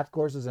in math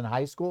courses in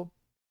high school?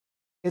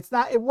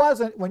 It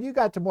wasn't, when you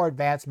got to more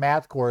advanced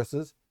math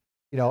courses,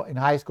 in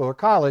high school or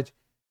college,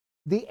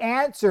 the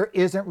answer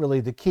isn't really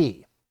the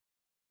key.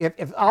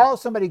 If all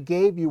somebody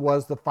gave you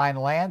was the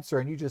final answer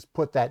and you just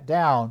put that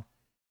down,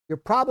 you're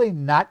probably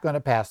not going to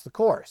pass the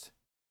course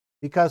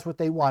because what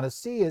they want to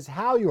see is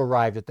how you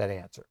arrived at that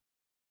answer.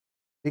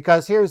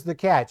 Because here's the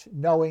catch,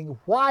 knowing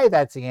why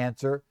that's the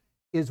answer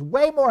is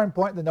way more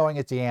important than knowing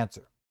it's the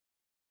answer.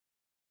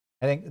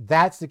 I think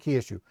that's the key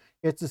issue.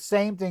 It's the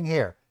same thing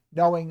here.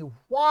 Knowing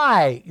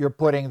why you're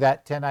putting that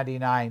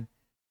 1099,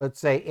 let's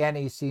say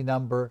NEC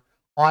number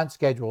on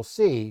Schedule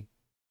C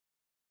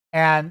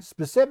And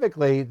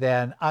specifically,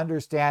 then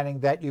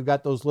understanding that you've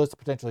got those lists of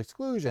potential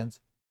exclusions,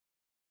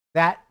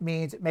 that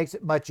means it makes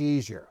it much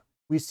easier.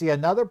 We see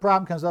another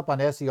problem comes up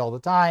on SE all the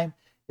time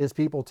is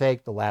people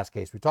take the last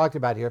case we talked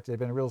about here. If they've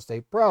been a real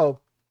estate pro,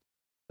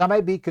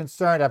 somebody be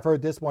concerned. I've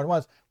heard this more than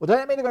once. Well,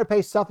 doesn't that mean they're going to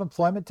pay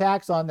self-employment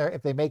tax on their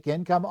if they make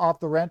income off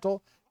the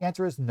rental? The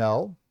answer is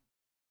no.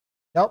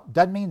 Nope,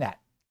 doesn't mean that.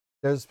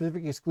 There's a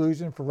specific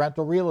exclusion for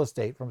rental real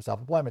estate from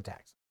self-employment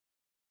tax.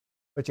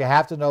 But you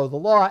have to know the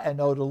law and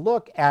know to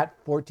look at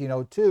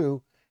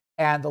 1402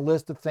 and the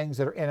list of things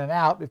that are in and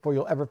out before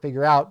you'll ever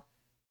figure out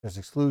there's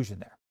exclusion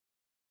there.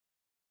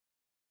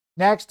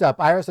 Next up,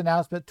 IRS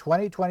announcement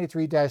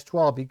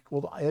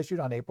 2023-12 issued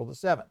on April the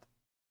 7th.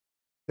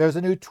 There's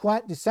a new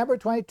December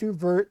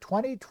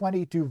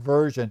 2022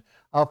 version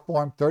of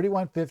Form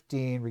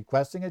 3115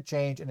 requesting a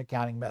change in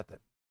accounting method.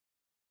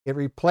 It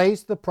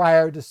replaced the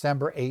prior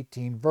December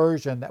 18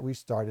 version that we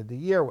started the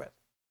year with.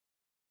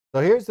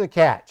 So here's the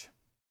catch.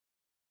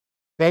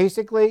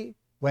 Basically,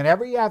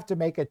 whenever you have to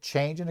make a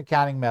change in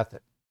accounting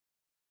method,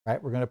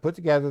 right, we're going to put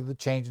together the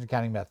change in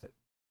accounting method.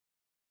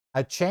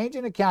 A change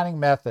in accounting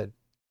method,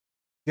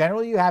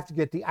 generally you have to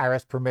get the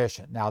IRS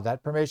permission. Now,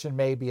 that permission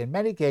may be, in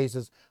many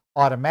cases,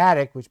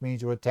 automatic, which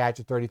means you attach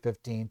a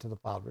 3015 to the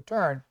filed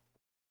return.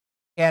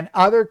 In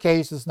other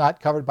cases, not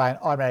covered by an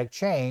automatic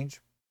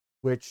change,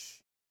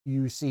 which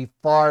you see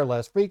far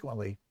less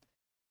frequently,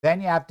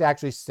 then you have to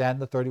actually send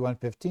the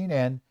 3115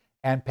 in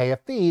and pay a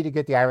fee to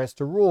get the IRS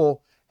to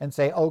rule and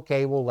say,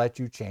 okay, we'll let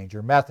you change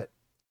your method.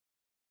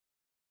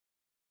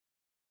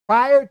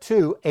 Prior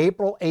to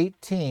April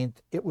 18th,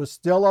 it was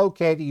still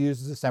okay to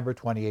use the December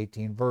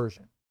 2018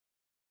 version.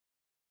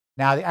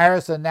 Now, the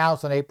IRS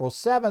announced on April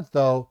 7th,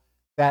 though,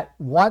 that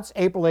once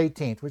April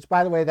 18th, which,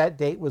 by the way, that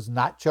date was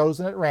not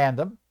chosen at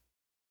random,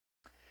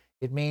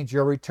 it means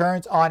your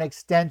returns on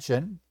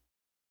extension,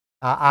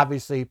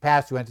 obviously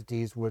past due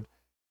entities would,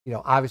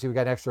 obviously we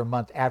got an extra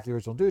month after the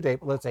original due date,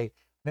 but let's say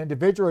an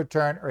individual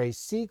return or a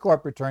C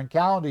Corp return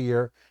calendar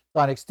year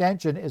on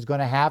extension is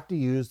going to have to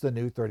use the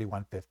new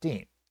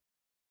 3115.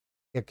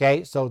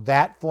 Okay, so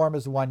that form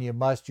is the one you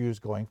must use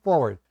going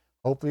forward.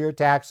 Hopefully your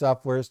tax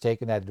software has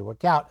taken that into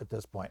account at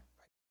this point.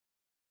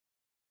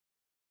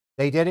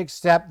 They did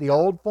accept the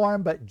old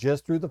form, but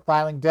just through the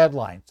filing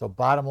deadline. So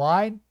bottom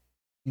line,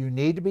 you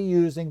need to be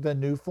using the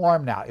new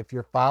form now. If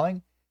you're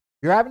having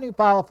to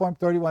file a Form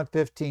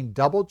 3115,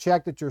 double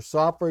check that your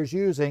software is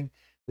using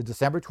the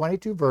December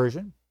 22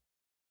 version,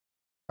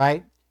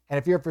 right? And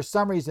if you're for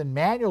some reason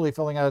manually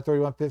filling out a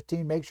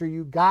 3115, make sure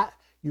you've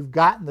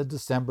gotten the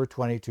December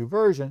 22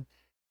 version.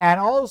 And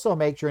also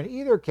make sure in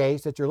either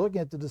case that you're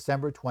looking at the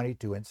December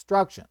 22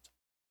 instructions,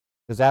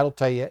 because that'll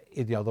tell you,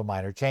 the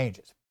minor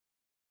changes.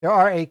 There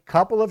are a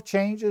couple of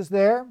changes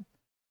there.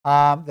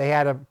 They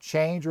had a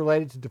change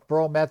related to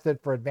deferral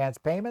method for advance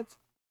payments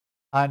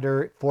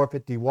under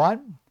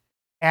 451.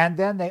 And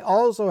then they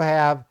also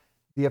have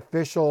the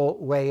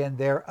official way in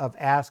there of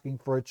asking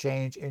for a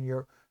change in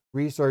your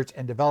research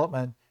and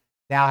development,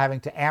 now having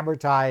to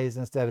amortize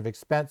instead of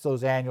expense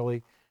those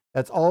annually.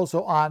 That's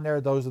also on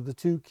there. Those are the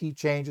two key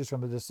changes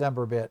from the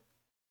December bit.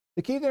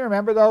 The key thing to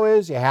remember, though,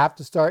 is you have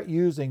to start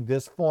using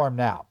this form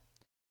now.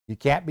 You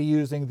can't be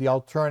using the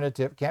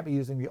alternative, can't be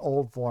using the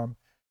old form.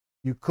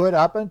 You could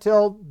up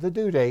until the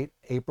due date,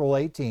 April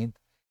 18th,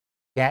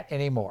 can't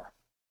anymore.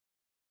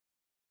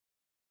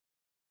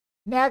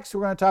 Next,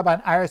 we're going to talk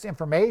about an IRS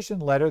information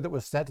letter that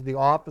was sent to the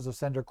office of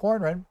Senator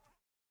Cornyn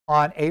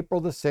on April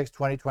the 6th,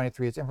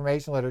 2023. It's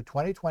information letter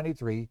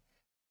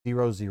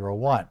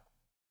 2023-001.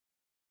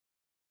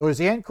 It was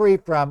the inquiry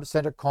from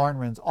Senator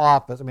Cornyn's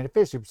office. I mean,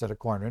 officially from Senator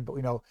Cornyn, but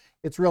we know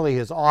it's really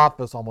his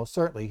office almost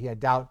certainly.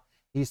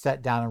 He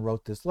sat down and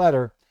wrote this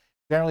letter.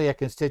 Generally, a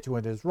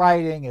constituent is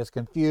writing, is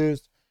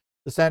confused.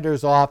 The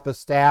senator's office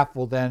staff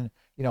will then,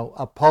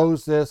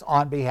 oppose this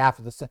on behalf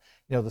of the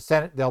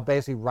Senate. They'll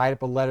basically write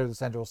up a letter the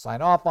senator will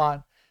sign off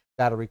on.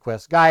 That'll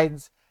request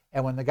guidance.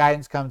 And when the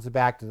guidance comes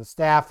back to the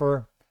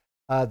staffer,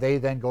 they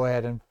then go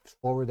ahead and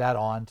forward that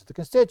on to the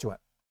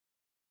constituent.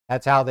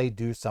 That's how they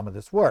do some of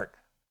this work.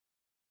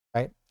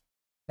 Right?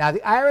 Now, the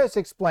IRS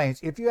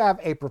explains if you have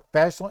a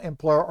professional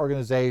employer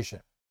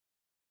organization,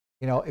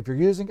 if you're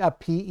using a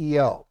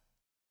PEO,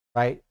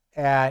 right?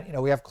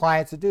 And, we have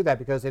clients that do that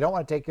because they don't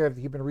want to take care of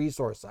the human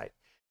resource side.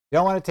 They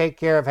don't want to take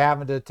care of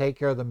having to take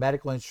care of the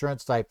medical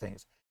insurance type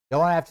things. They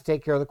don't want to have to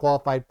take care of the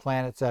qualified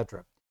plan,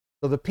 etc.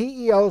 So the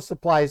PEO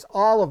supplies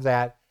all of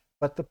that.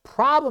 But the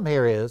problem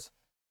here is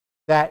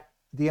that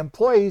the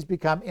employees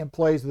become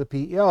employees of the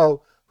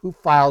PEO who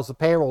files the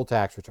payroll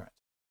tax returns.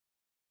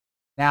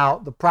 Now,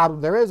 the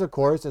problem there is, of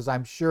course, is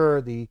I'm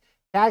sure the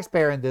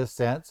taxpayer in this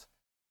sense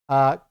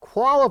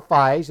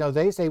qualifies.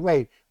 They say,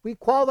 wait, we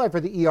qualify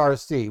for the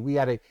ERC. We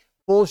had a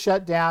full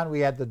shutdown.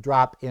 We had the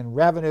drop in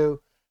revenue.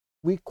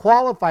 We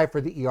qualify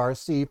for the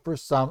ERC for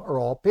some or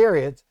all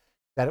periods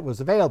that it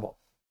was available.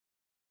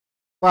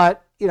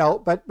 But,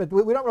 but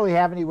we don't really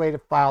have any way to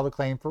file the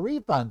claim for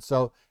refund.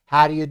 So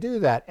how do you do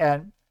that?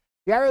 And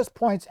the IRS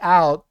points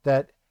out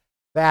that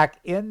back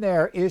in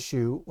their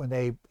issue, when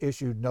they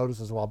issued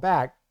notices a while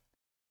back,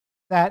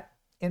 that,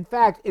 in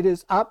fact, it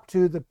is up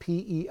to the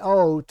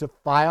PEO to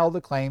file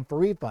the claim for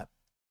refund.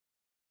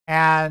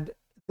 And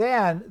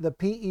then the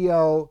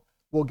PEO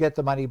will get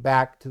the money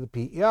back to the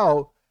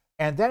PEO,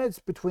 and then it's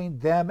between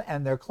them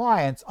and their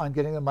clients on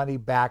getting the money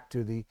back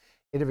to the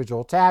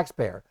individual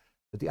taxpayer.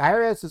 But the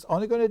IRS is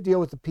only going to deal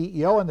with the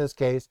PEO in this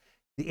case.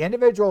 The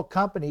individual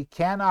company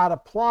cannot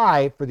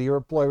apply for the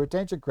employee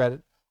retention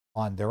credit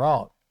on their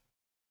own,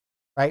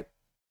 right?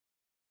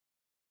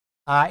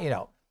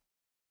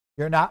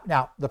 You're not.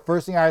 Now, the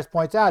first thing IRS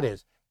points out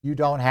is you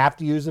don't have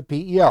to use a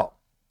PEO.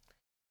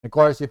 Of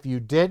course, if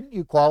you didn't,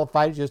 you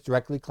qualify to just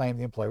directly claim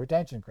the employee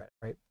retention credit,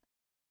 right?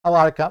 A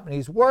lot of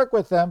companies work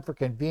with them for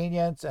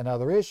convenience and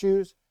other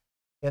issues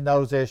in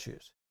those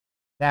issues.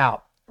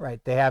 Now,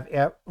 right, they have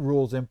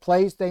rules in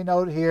place, they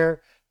note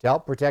here, to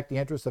help protect the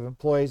interests of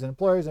employees and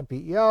employers and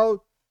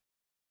PEO.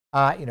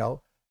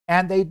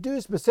 And they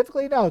do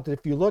specifically note that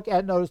if you look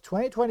at Notice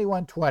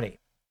 2021-20,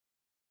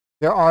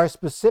 there are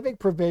specific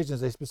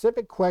provisions, a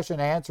specific question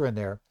and answer in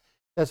there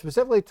that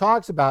specifically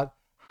talks about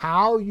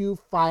how you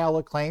file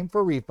a claim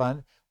for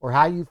refund or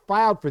how you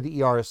filed for the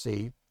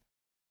ERC.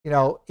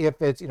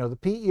 If it's, the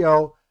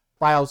PEO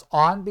files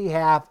on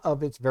behalf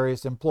of its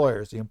various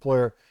employers. The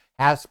employer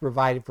has to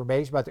provide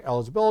information about their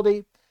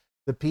eligibility.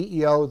 The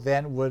PEO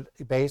then would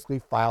basically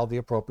file the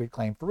appropriate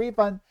claim for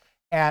refund.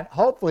 And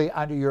hopefully,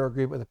 under your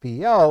agreement with the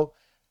PEO,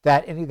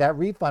 that any of that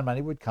refund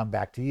money would come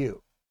back to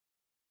you.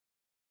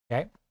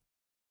 Okay?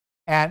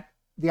 And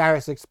the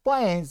IRS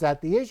explains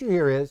that the issue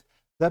here is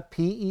the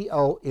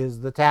PEO is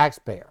the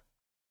taxpayer.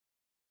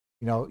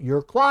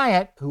 Your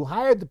client who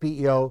hired the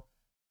PEO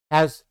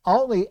has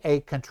only a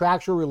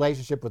contractual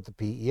relationship with the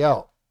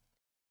PEO.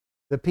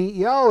 The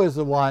PEO is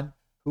the one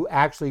who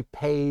actually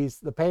pays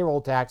the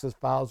payroll taxes,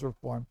 files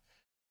reform,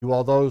 do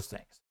all those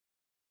things.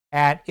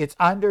 And it's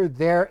under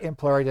their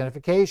employer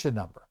identification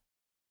number.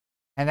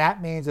 And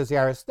that means, as the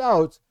IRS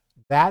notes,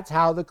 that's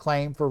how the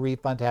claim for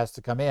refund has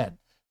to come in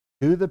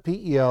to the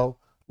PEO,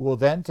 who will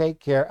then take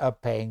care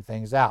of paying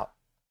things out.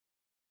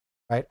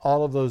 Right?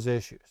 All of those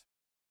issues.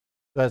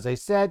 So as I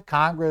said,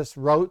 Congress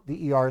wrote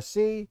the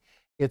ERC.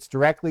 It's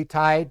directly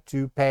tied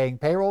to paying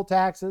payroll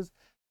taxes.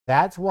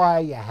 That's why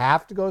you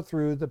have to go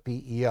through the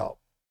PEO.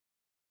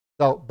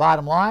 So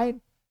bottom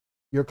line,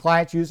 your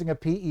client's using a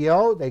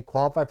PEO, they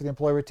qualify for the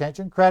employee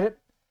retention credit.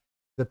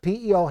 The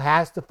PEO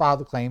has to file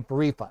the claim for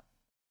refund.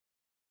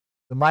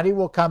 The money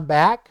will come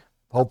back,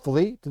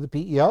 hopefully, to the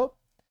PEO,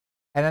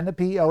 and then the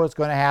PEO is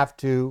going to have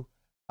to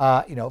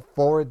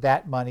forward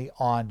that money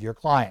on to your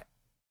client.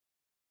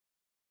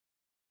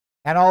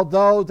 And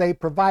although they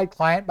provide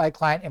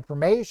client-by-client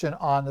information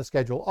on the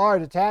Schedule R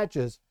it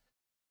attaches,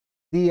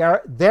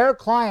 their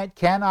client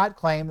cannot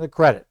claim the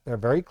credit. They're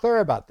very clear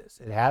about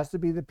this. It has to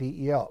be the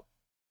PEO,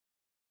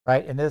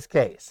 right, in this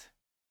case.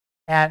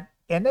 And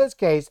in this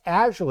case,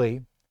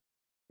 actually,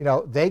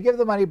 they give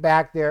the money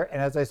back there,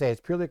 and as I say, it's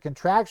purely a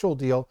contractual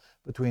deal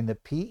between the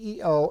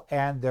PEO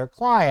and their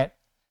client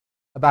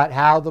about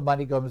how the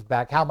money goes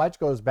back, how much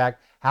goes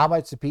back, how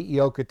much the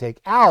PEO could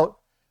take out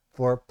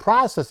for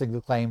processing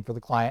the claim for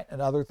the client,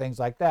 and other things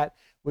like that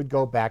would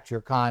go back to your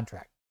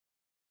contract.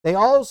 They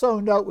also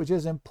note, which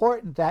is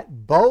important,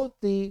 that both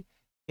the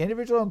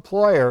individual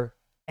employer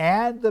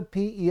and the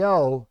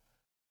PEO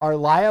are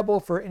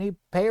liable for any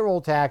payroll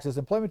taxes,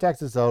 employment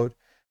taxes owed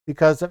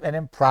because of an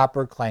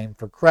improper claim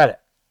for credit.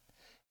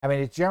 I mean,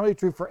 it's generally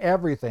true for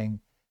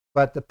everything,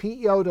 but the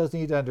PEO does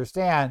need to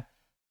understand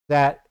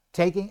that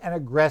taking an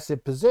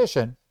aggressive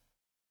position,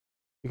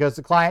 because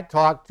the client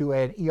talked to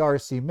an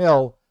ERC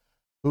mill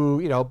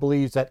who,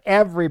 believes that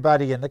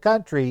everybody in the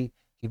country,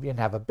 if you didn't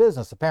have a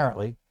business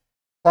apparently,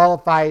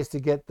 qualifies to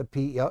get the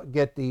PEO,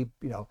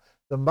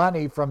 the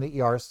money from the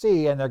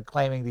ERC, and they're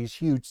claiming these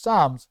huge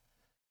sums.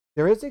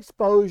 There is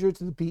exposure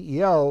to the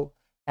PEO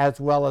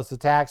as well as the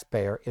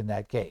taxpayer in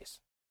that case.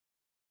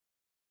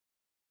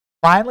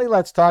 Finally,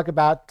 let's talk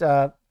about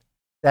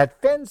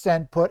that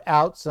FinCEN put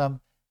out an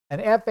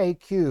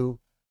FAQ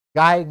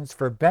guidance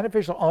for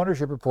beneficial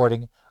ownership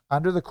reporting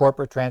under the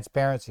Corporate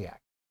Transparency Act.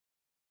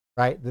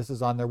 Right? This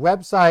is on their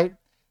website,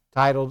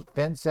 titled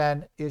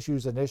FinCEN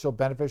Issues Initial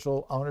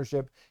Beneficial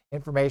Ownership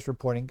Information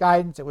Reporting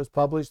Guidance. It was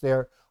published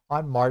there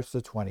on March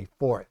the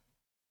 24th.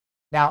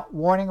 Now,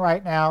 warning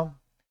right now,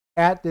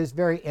 at this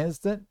very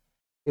instant,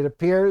 it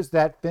appears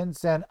that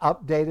FinCEN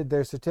updated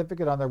their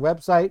certificate on their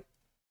website.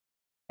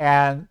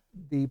 And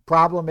the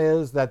problem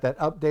is that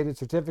updated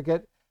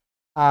certificate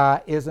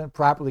isn't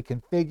properly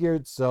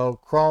configured, so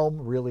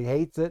Chrome really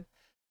hates it.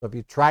 So if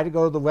you try to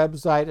go to the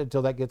website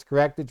until that gets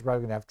corrected, you're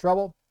probably going to have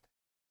trouble.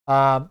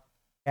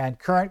 And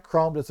current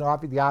Chrome doesn't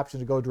offer you the option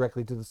to go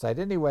directly to the site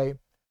anyway.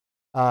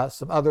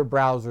 Some other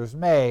browsers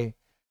may.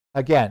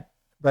 Again,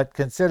 but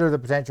consider the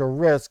potential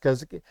risk,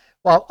 because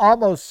while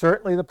almost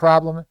certainly the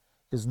problem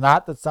is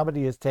not that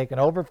somebody has taken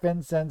over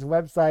FinCEN's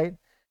website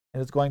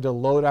and it's going to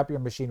load up your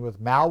machine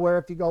with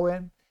malware if you go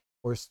in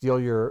or steal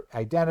your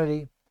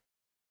identity,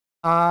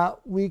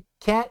 we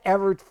can't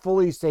ever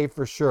fully say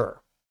for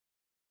sure.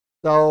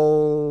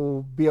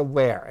 So be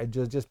aware and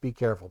just be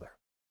careful there.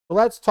 So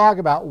let's talk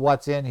about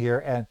what's in here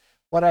and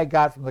what I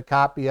got from the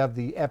copy of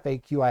the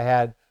FAQ I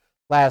had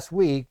last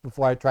week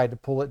before I tried to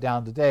pull it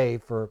down today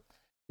for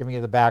giving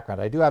you the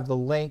background. I do have the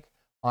link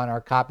on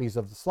our copies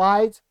of the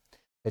slides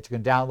that you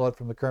can download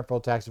from the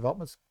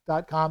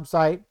currentfederaltaxdevelopments.com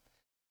site.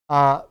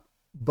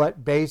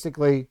 But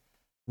basically,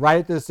 right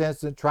at this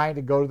instant, trying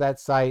to go to that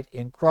site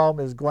in Chrome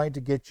is going to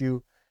get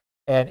you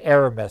an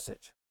error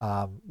message,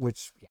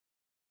 which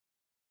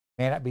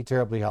may not be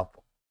terribly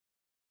helpful.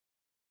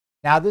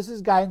 Now, this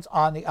is guidance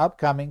on the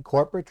upcoming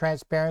Corporate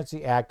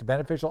Transparency Act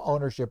beneficial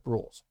ownership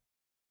rules.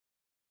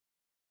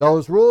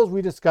 Those rules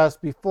we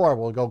discussed before.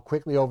 We'll go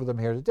quickly over them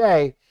here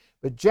today.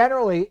 But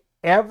generally,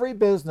 every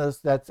business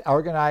that's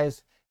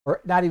organized,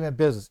 or not even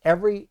business,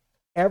 every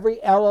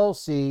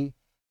LLC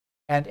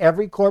and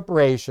every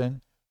corporation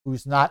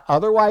who's not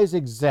otherwise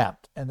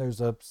exempt, and there's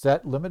a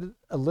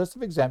list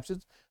of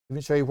exemptions. Let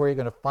me show you where you're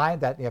going to find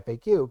that in the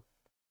FAQ.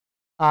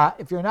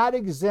 If you're not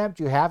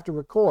exempt, you have to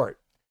record.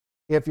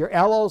 If your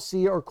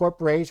LLC or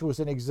corporation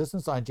was in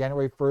existence on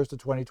January 1st of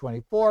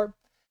 2024,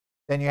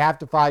 then you have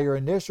to file your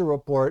initial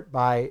report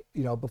by,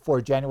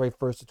 before January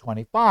 1st of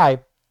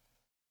 25.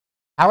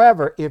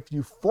 However, if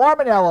you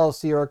form an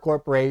LLC or a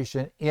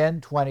corporation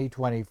in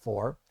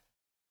 2024,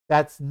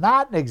 that's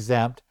not an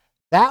exempt.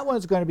 That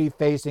one's going to be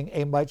facing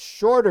a much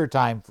shorter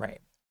time frame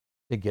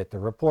to get the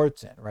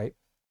reports in, right?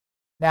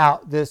 Now,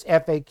 this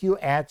FAQ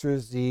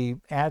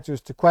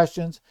answers to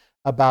questions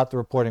about the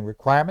reporting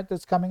requirement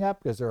that's coming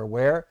up, because they're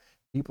aware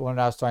people are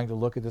now starting to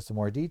look at this in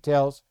more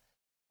details.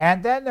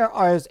 And then there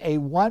is a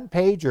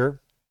one-pager,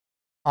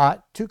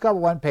 two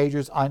couple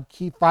one-pagers on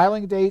key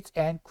filing dates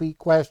and key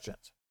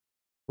questions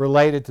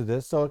related to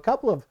this. So a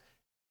couple of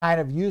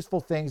kind of useful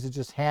things to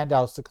just hand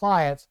out to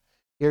clients.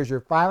 Here's your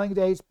filing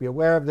dates. Be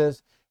aware of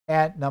this.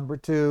 And number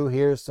two,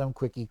 here's some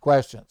quickie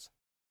questions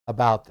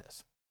about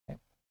this.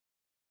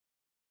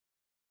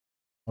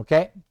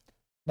 Okay.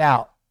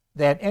 Now,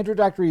 then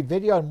introductory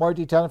video and more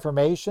detailed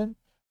information.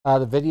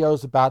 The video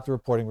is about the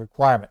reporting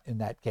requirement in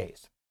that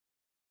case.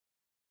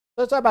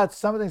 Let's talk about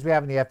some of the things we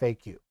have in the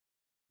FAQ.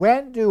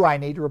 When do I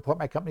need to report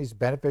my company's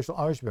beneficial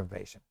ownership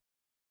information?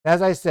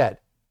 As I said,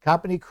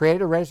 company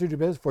created or registered to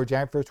business before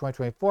January 1st,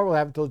 2024 will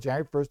have until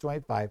January 1st,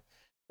 2025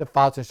 to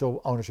file its initial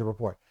ownership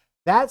report.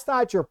 That's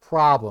not your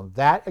problem.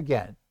 That,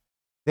 again,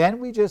 then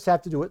we just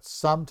have to do it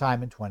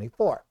sometime in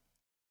 24,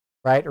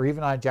 right? Or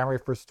even on January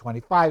 1st,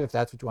 25, if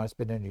that's what you want to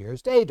spend a New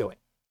Year's Day doing.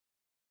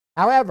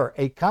 However,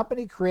 a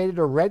company created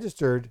or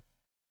registered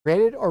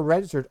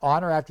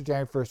on or after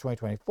January 1st,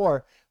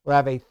 2024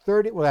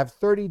 will have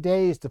 30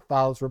 days to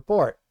file its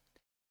report.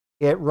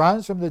 It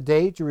runs from the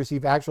date you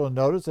receive actual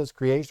notice as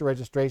creation or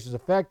registration is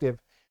effective,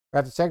 or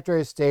if the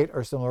Secretary of State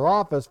or similar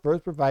office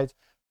first provides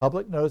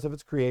public notice of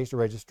its creation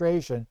or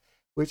registration,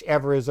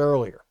 whichever is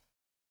earlier.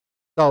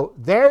 So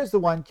there's the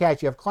one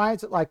catch. You have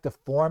clients that like to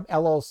form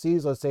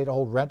LLCs, let's say, to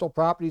hold rental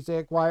properties they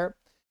acquire.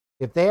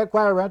 If they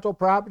acquire rental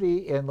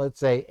property in, let's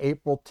say,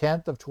 April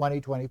 10th of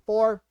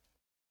 2024,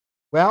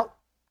 well,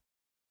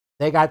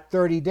 they got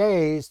 30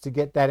 days to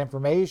get that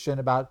information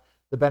about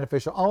the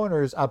beneficial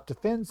owners up to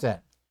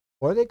FinCEN,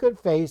 or they could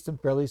face some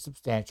fairly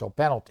substantial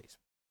penalties.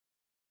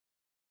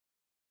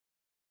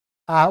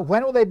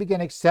 When will they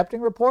begin accepting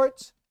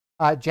reports?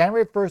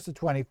 January 1st of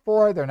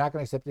 24. They're not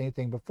going to accept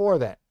anything before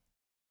then.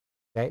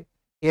 Okay.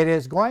 It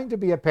is going to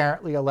be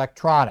apparently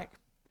electronic.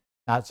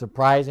 Not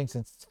surprising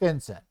since it's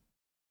FinCEN.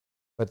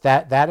 But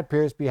that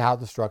appears to be how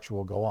the structure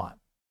will go on.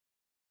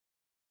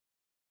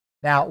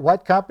 Now,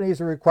 what companies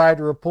are required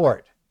to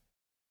report?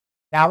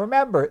 Now,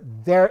 remember,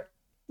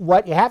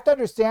 what you have to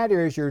understand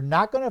here is you're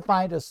not going to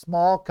find a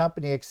small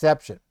company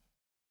exception,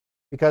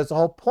 because the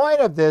whole point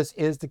of this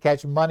is to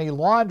catch money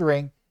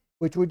laundering,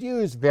 which would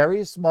use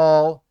very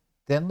small,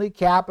 thinly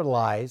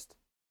capitalized,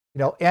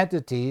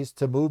 entities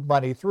to move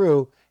money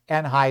through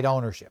and hide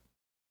ownership.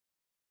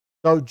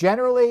 So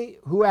generally,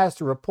 who has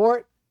to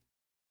report?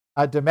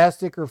 A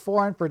domestic or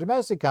foreign. For a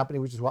domestic company,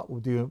 which is what we're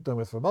dealing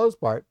with for the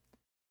most part,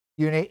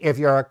 if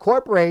you're a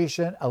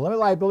corporation, a limited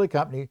liability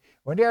company,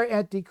 or any other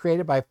entity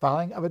created by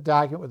filing of a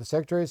document with the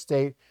Secretary of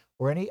State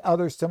or any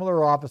other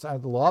similar office under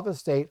the law of a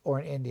state or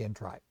an Indian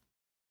tribe.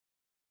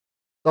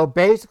 So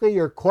basically,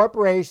 your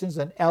corporations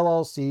and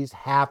LLCs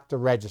have to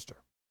register,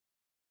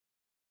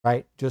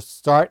 right? Just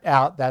start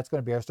out. That's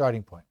going to be our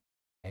starting point.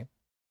 Okay?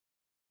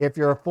 If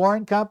you're a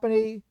foreign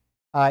company,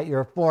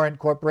 you're a foreign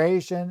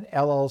corporation,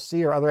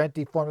 LLC, or other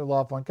entity formed in the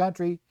law of one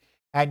country,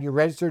 and you're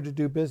registered to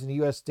do business in a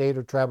U.S. state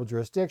or tribal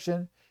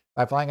jurisdiction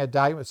by filing a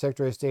document with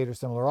Secretary of State or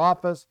similar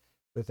office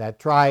with that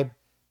tribe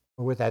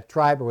or with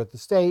the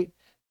state,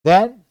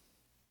 then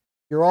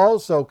you're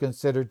also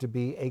considered to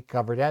be a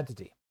covered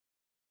entity.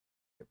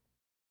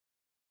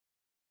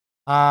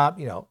 And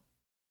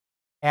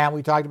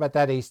we talked about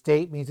that. A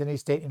state means any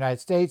state in the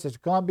United States, such as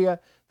Colombia,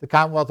 the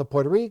Commonwealth of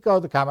Puerto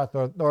Rico, the Commonwealth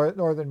of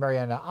Northern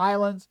Mariana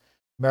Islands,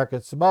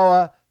 American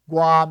Samoa,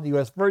 Guam, the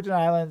U.S. Virgin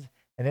Islands,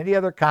 and any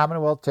other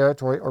Commonwealth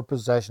territory or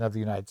possession of the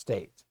United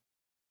States.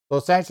 So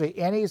essentially,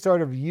 any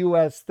sort of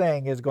U.S.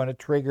 thing is going to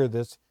trigger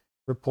this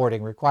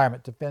reporting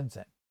requirement to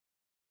FinCEN.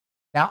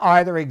 Now,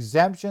 are there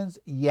exemptions?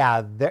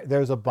 Yeah,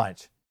 there's a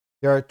bunch.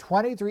 there are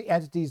 23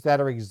 entities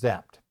that are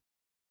exempt.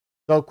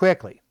 So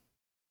quickly,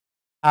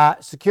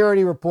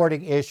 security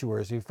reporting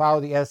issuers. If you follow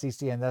the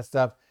SEC and that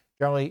stuff,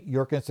 generally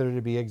you're considered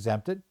to be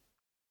exempted.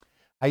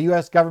 A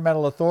U.S.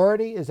 governmental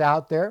authority is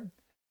out there.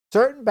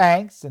 Certain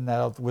banks, and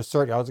that was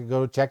certain, I was going to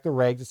go check the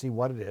reg to see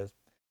what it is.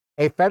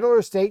 A federal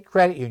or state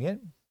credit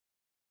union,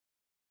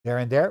 they're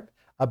in there.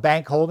 A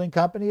bank holding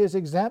company is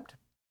exempt.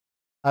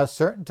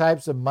 Certain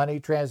types of money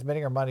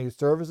transmitting or money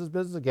services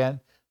business,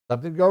 again,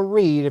 something to go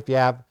read if you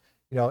have,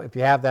 if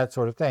you have that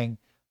sort of thing.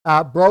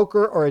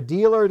 Broker or a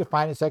dealer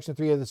defined in Section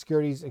 3 of the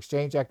Securities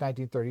Exchange Act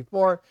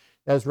 1934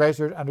 that is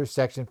registered under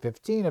Section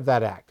 15 of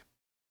that act.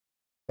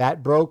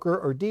 That broker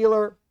or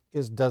dealer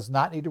does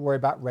not need to worry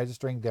about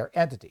registering their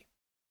entity.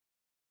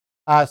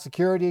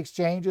 Security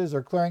exchanges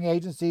or clearing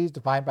agencies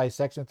defined by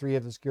Section 3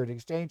 of the Securities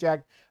Exchange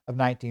Act of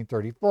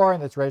 1934,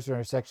 and that's registered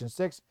under Section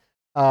 6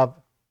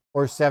 of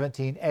or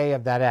 17A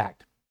of that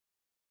act.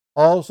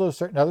 Also,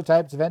 certain other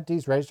types of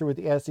entities registered with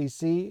the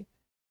SEC.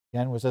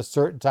 Again, was a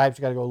certain types,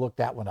 you got to go look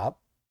that one up.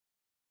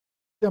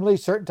 Similarly,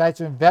 certain types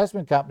of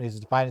investment companies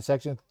is defined in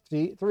Section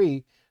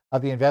 3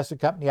 of the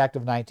Investment Company Act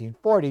of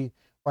 1940,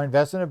 or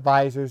investment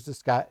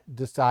advisors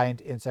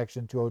defined in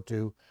Section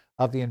 202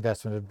 of the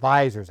Investment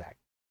Advisors Act.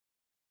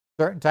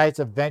 Certain types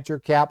of venture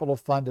capital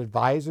fund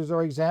advisors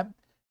are exempt.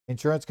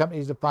 Insurance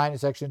companies defined in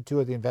Section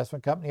 2 of the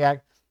Investment Company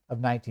Act of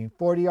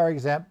 1940 are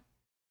exempt.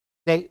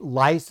 State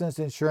licensed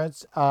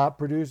insurance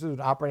producers with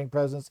operating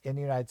presence in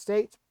the United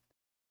States.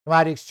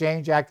 Commodity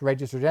Exchange Act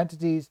registered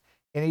entities.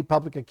 Any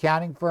public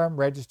accounting firm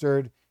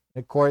registered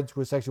in accordance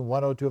with Section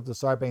 102 of the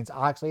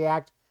Sarbanes-Oxley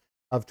Act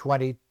of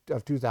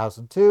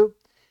 2002,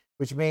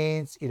 which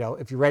means,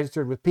 if you're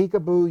registered with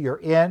Peekaboo, you're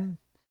in.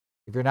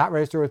 If you're not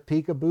registered with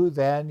Peekaboo,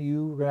 then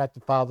you're going to have to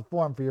file the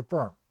form for your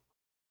firm.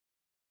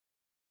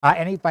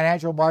 Any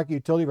financial market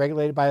utility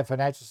regulated by the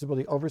Financial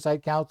Stability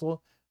Oversight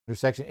Council under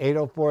Section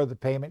 804 of the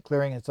Payment,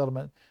 Clearing, and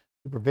Settlement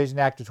Supervision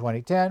Act of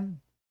 2010.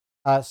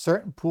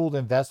 Certain pooled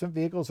investment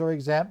vehicles are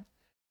exempt.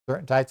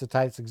 Certain types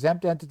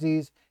exempt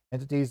entities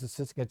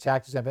assisting a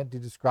tax-exempt entity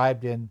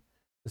described in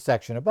the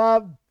section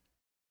above.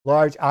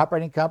 Large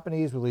operating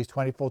companies with at least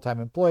 20 full-time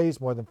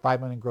employees, more than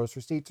 5 million gross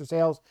receipts or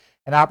sales,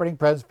 and operating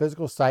presence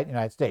physical site in the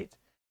United States.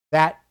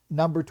 That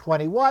number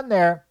 21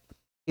 there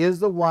is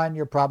the one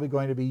you're probably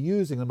going to be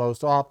using the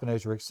most often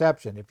as your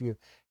exception. If you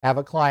have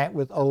a client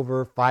with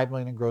over 5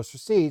 million in gross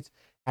receipts,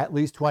 at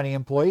least 20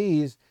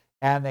 employees,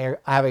 and they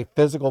have a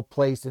physical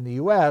place in the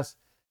U.S.,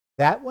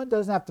 that one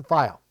doesn't have to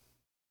file.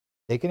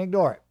 They can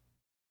ignore it.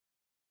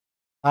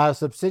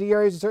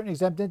 Subsidiaries of certain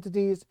exempt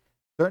entities,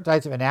 certain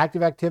types of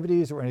inactive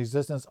activities that were in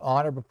existence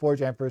on or before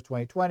January 1st,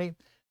 2020,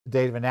 the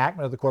date of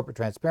enactment of the Corporate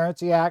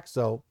Transparency Act.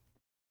 So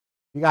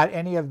if you got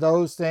any of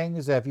those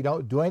things, if you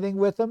don't do anything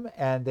with them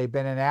and they've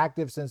been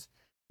inactive since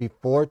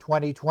before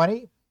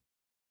 2020,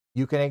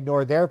 you can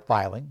ignore their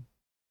filing.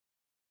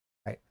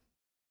 Right.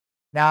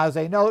 Now, as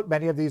a note,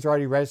 many of these are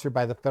already registered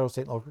by the federal,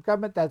 state, and local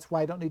government. That's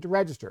why I don't need to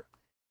register.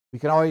 We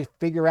can always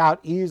figure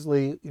out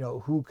easily,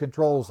 who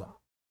controls them.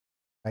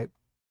 Right.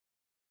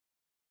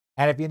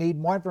 And if you need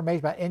more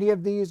information about any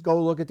of these,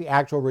 go look at the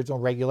actual original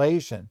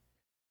regulation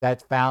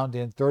that's found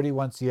in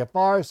 31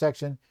 CFR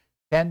section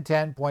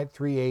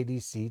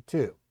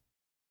 1010.380C2.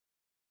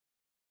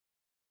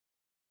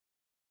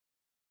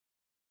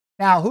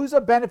 Now, who's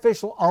a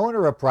beneficial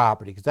owner of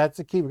property? Because that's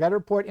the key. We've got to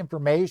report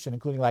information,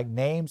 including like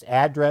names,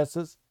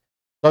 addresses,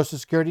 social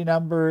security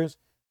numbers,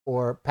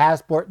 or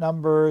passport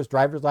numbers,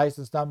 driver's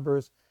license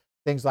numbers,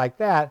 things like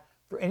that,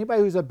 for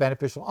anybody who's a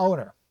beneficial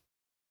owner.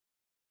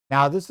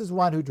 Now, this is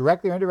one who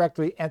directly or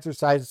indirectly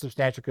exercises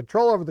substantial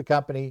control over the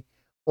company,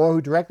 or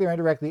who directly or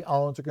indirectly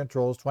owns or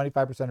controls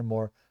 25% or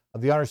more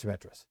of the ownership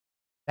interest.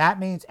 That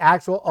means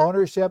actual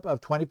ownership of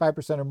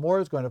 25% or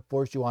more is going to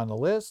force you on the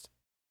list.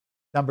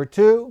 Number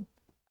two,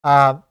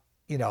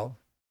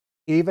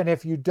 even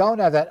if you don't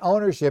have that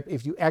ownership,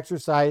 if you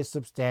exercise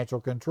substantial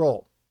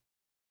control,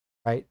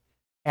 right?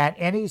 And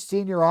any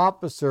senior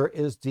officer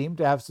is deemed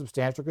to have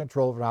substantial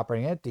control of an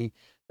operating entity.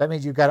 That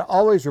means you've got to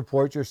always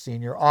report your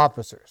senior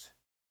officers.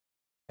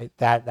 Right?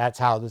 That's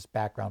how this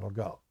background will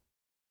go.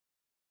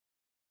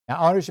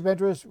 Now, ownership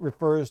interest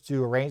refers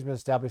to arrangement to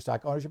establish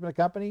stock ownership in a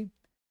company,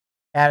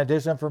 and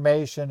additional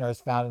information is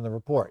found in the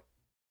report.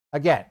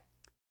 Again,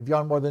 if you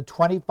own more than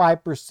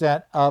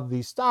 25% of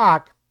the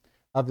stock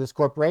of this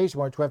corporation,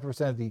 more than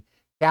 25% of the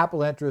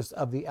capital interest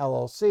of the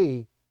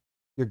LLC,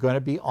 you're going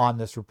to be on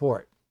this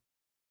report.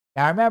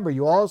 Now remember,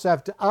 you also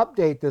have to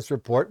update this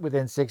report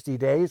within 60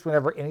 days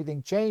whenever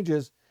anything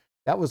changes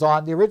that was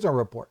on the original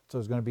report. So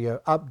there's going to be an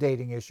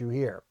updating issue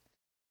here.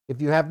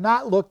 If you have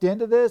not looked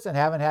into this and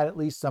haven't had at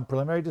least some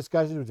preliminary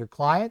discussions with your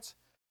clients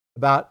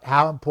about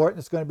how important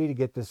it's going to be to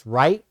get this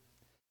right,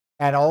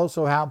 and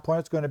also how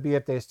important it's going to be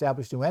if they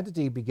establish a new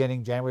entity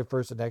beginning January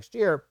 1st of next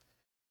year,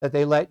 that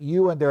they let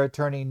you and their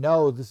attorney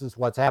know this is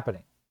what's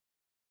happening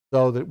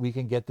so that we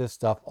can get this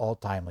stuff all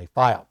timely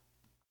filed.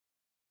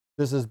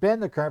 This has been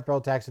the current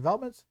federal tax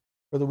developments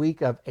for the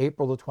week of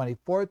April the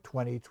 24th,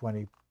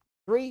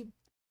 2023.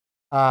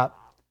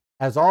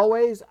 As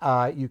always,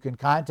 you can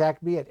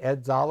contact me at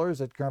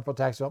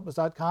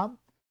edzollers@currentfederaltaxdevelopments.com.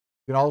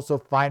 You can also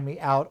find me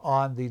out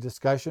on the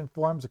discussion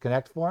forums, the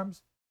Connect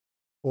forums,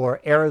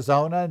 for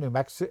Arizona, New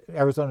Mexico,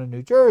 Arizona,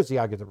 New Jersey.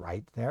 I'll get it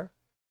right there.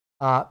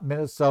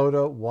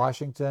 Minnesota,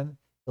 Washington,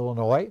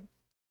 Illinois.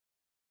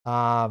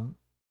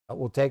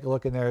 We'll take a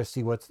look in there to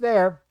see what's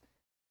there.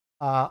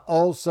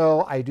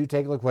 Also, I do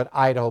take a look at what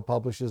Idaho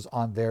publishes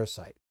on their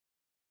site.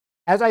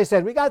 As I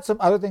said, we got some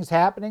other things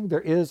happening.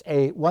 There is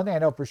one thing I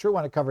know for sure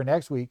want to cover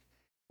next week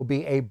will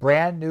be a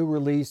brand new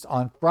release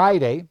on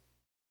Friday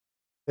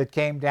that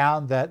came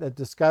down that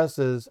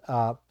discusses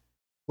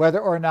whether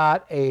or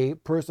not a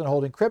person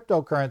holding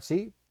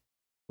cryptocurrency,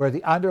 where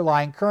the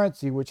underlying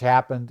currency, which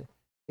happened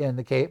to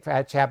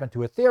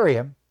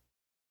Ethereum,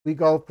 we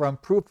go from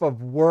proof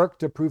of work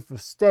to proof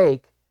of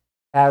stake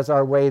as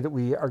our way that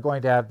we are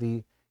going to have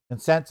the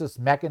consensus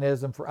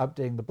mechanism for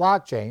updating the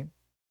blockchain,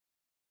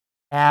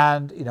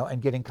 and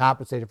getting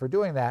compensated for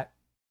doing that.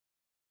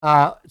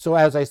 So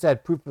as I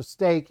said, proof of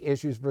stake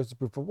issues versus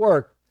proof of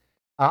work.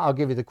 I'll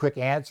give you the quick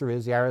answer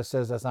is the IRS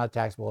says that's not a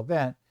taxable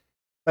event,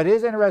 but it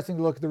is interesting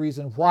to look at the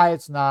reason why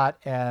it's not,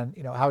 and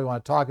how we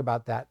want to talk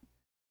about that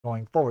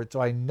going forward.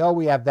 So I know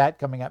we have that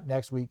coming up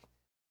next week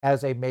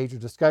as a major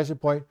discussion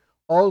point.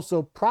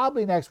 Also,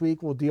 probably next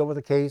week we'll deal with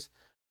a case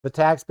of a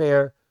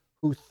taxpayer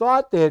who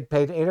thought they had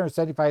paid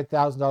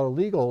 $875,000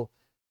 legal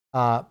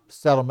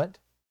settlement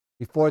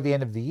before the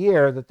end of the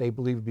year that they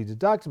believed would be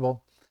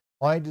deductible,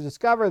 only to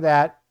discover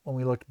that when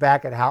we looked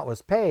back at how it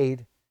was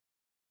paid,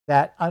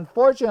 that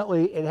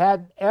unfortunately it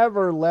hadn't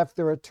ever left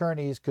their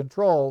attorney's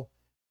control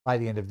by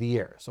the end of the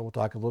year. So we'll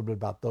talk a little bit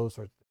about those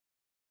sorts of things.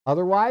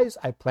 Otherwise,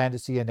 I plan to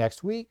see you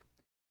next week.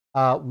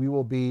 We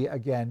will be,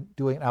 again,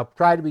 I'll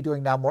try to be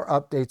doing now more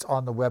updates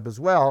on the web as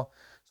well.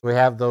 So we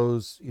have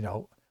those,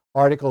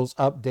 articles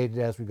updated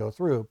as we go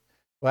through.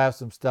 We'll have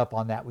some stuff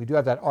on that. We do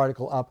have that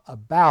article up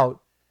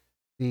about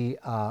the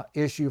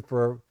issue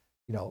for,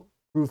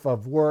 proof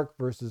of work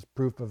versus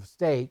proof of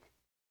stake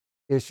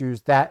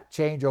issues, that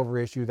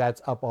changeover issue,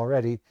 that's up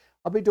already.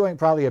 I'll be doing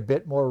probably a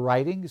bit more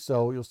writing,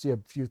 so you'll see a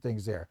few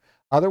things there.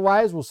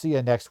 Otherwise, we'll see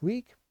you next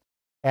week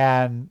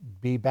and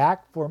be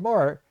back for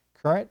more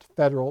current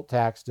federal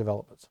tax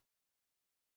developments.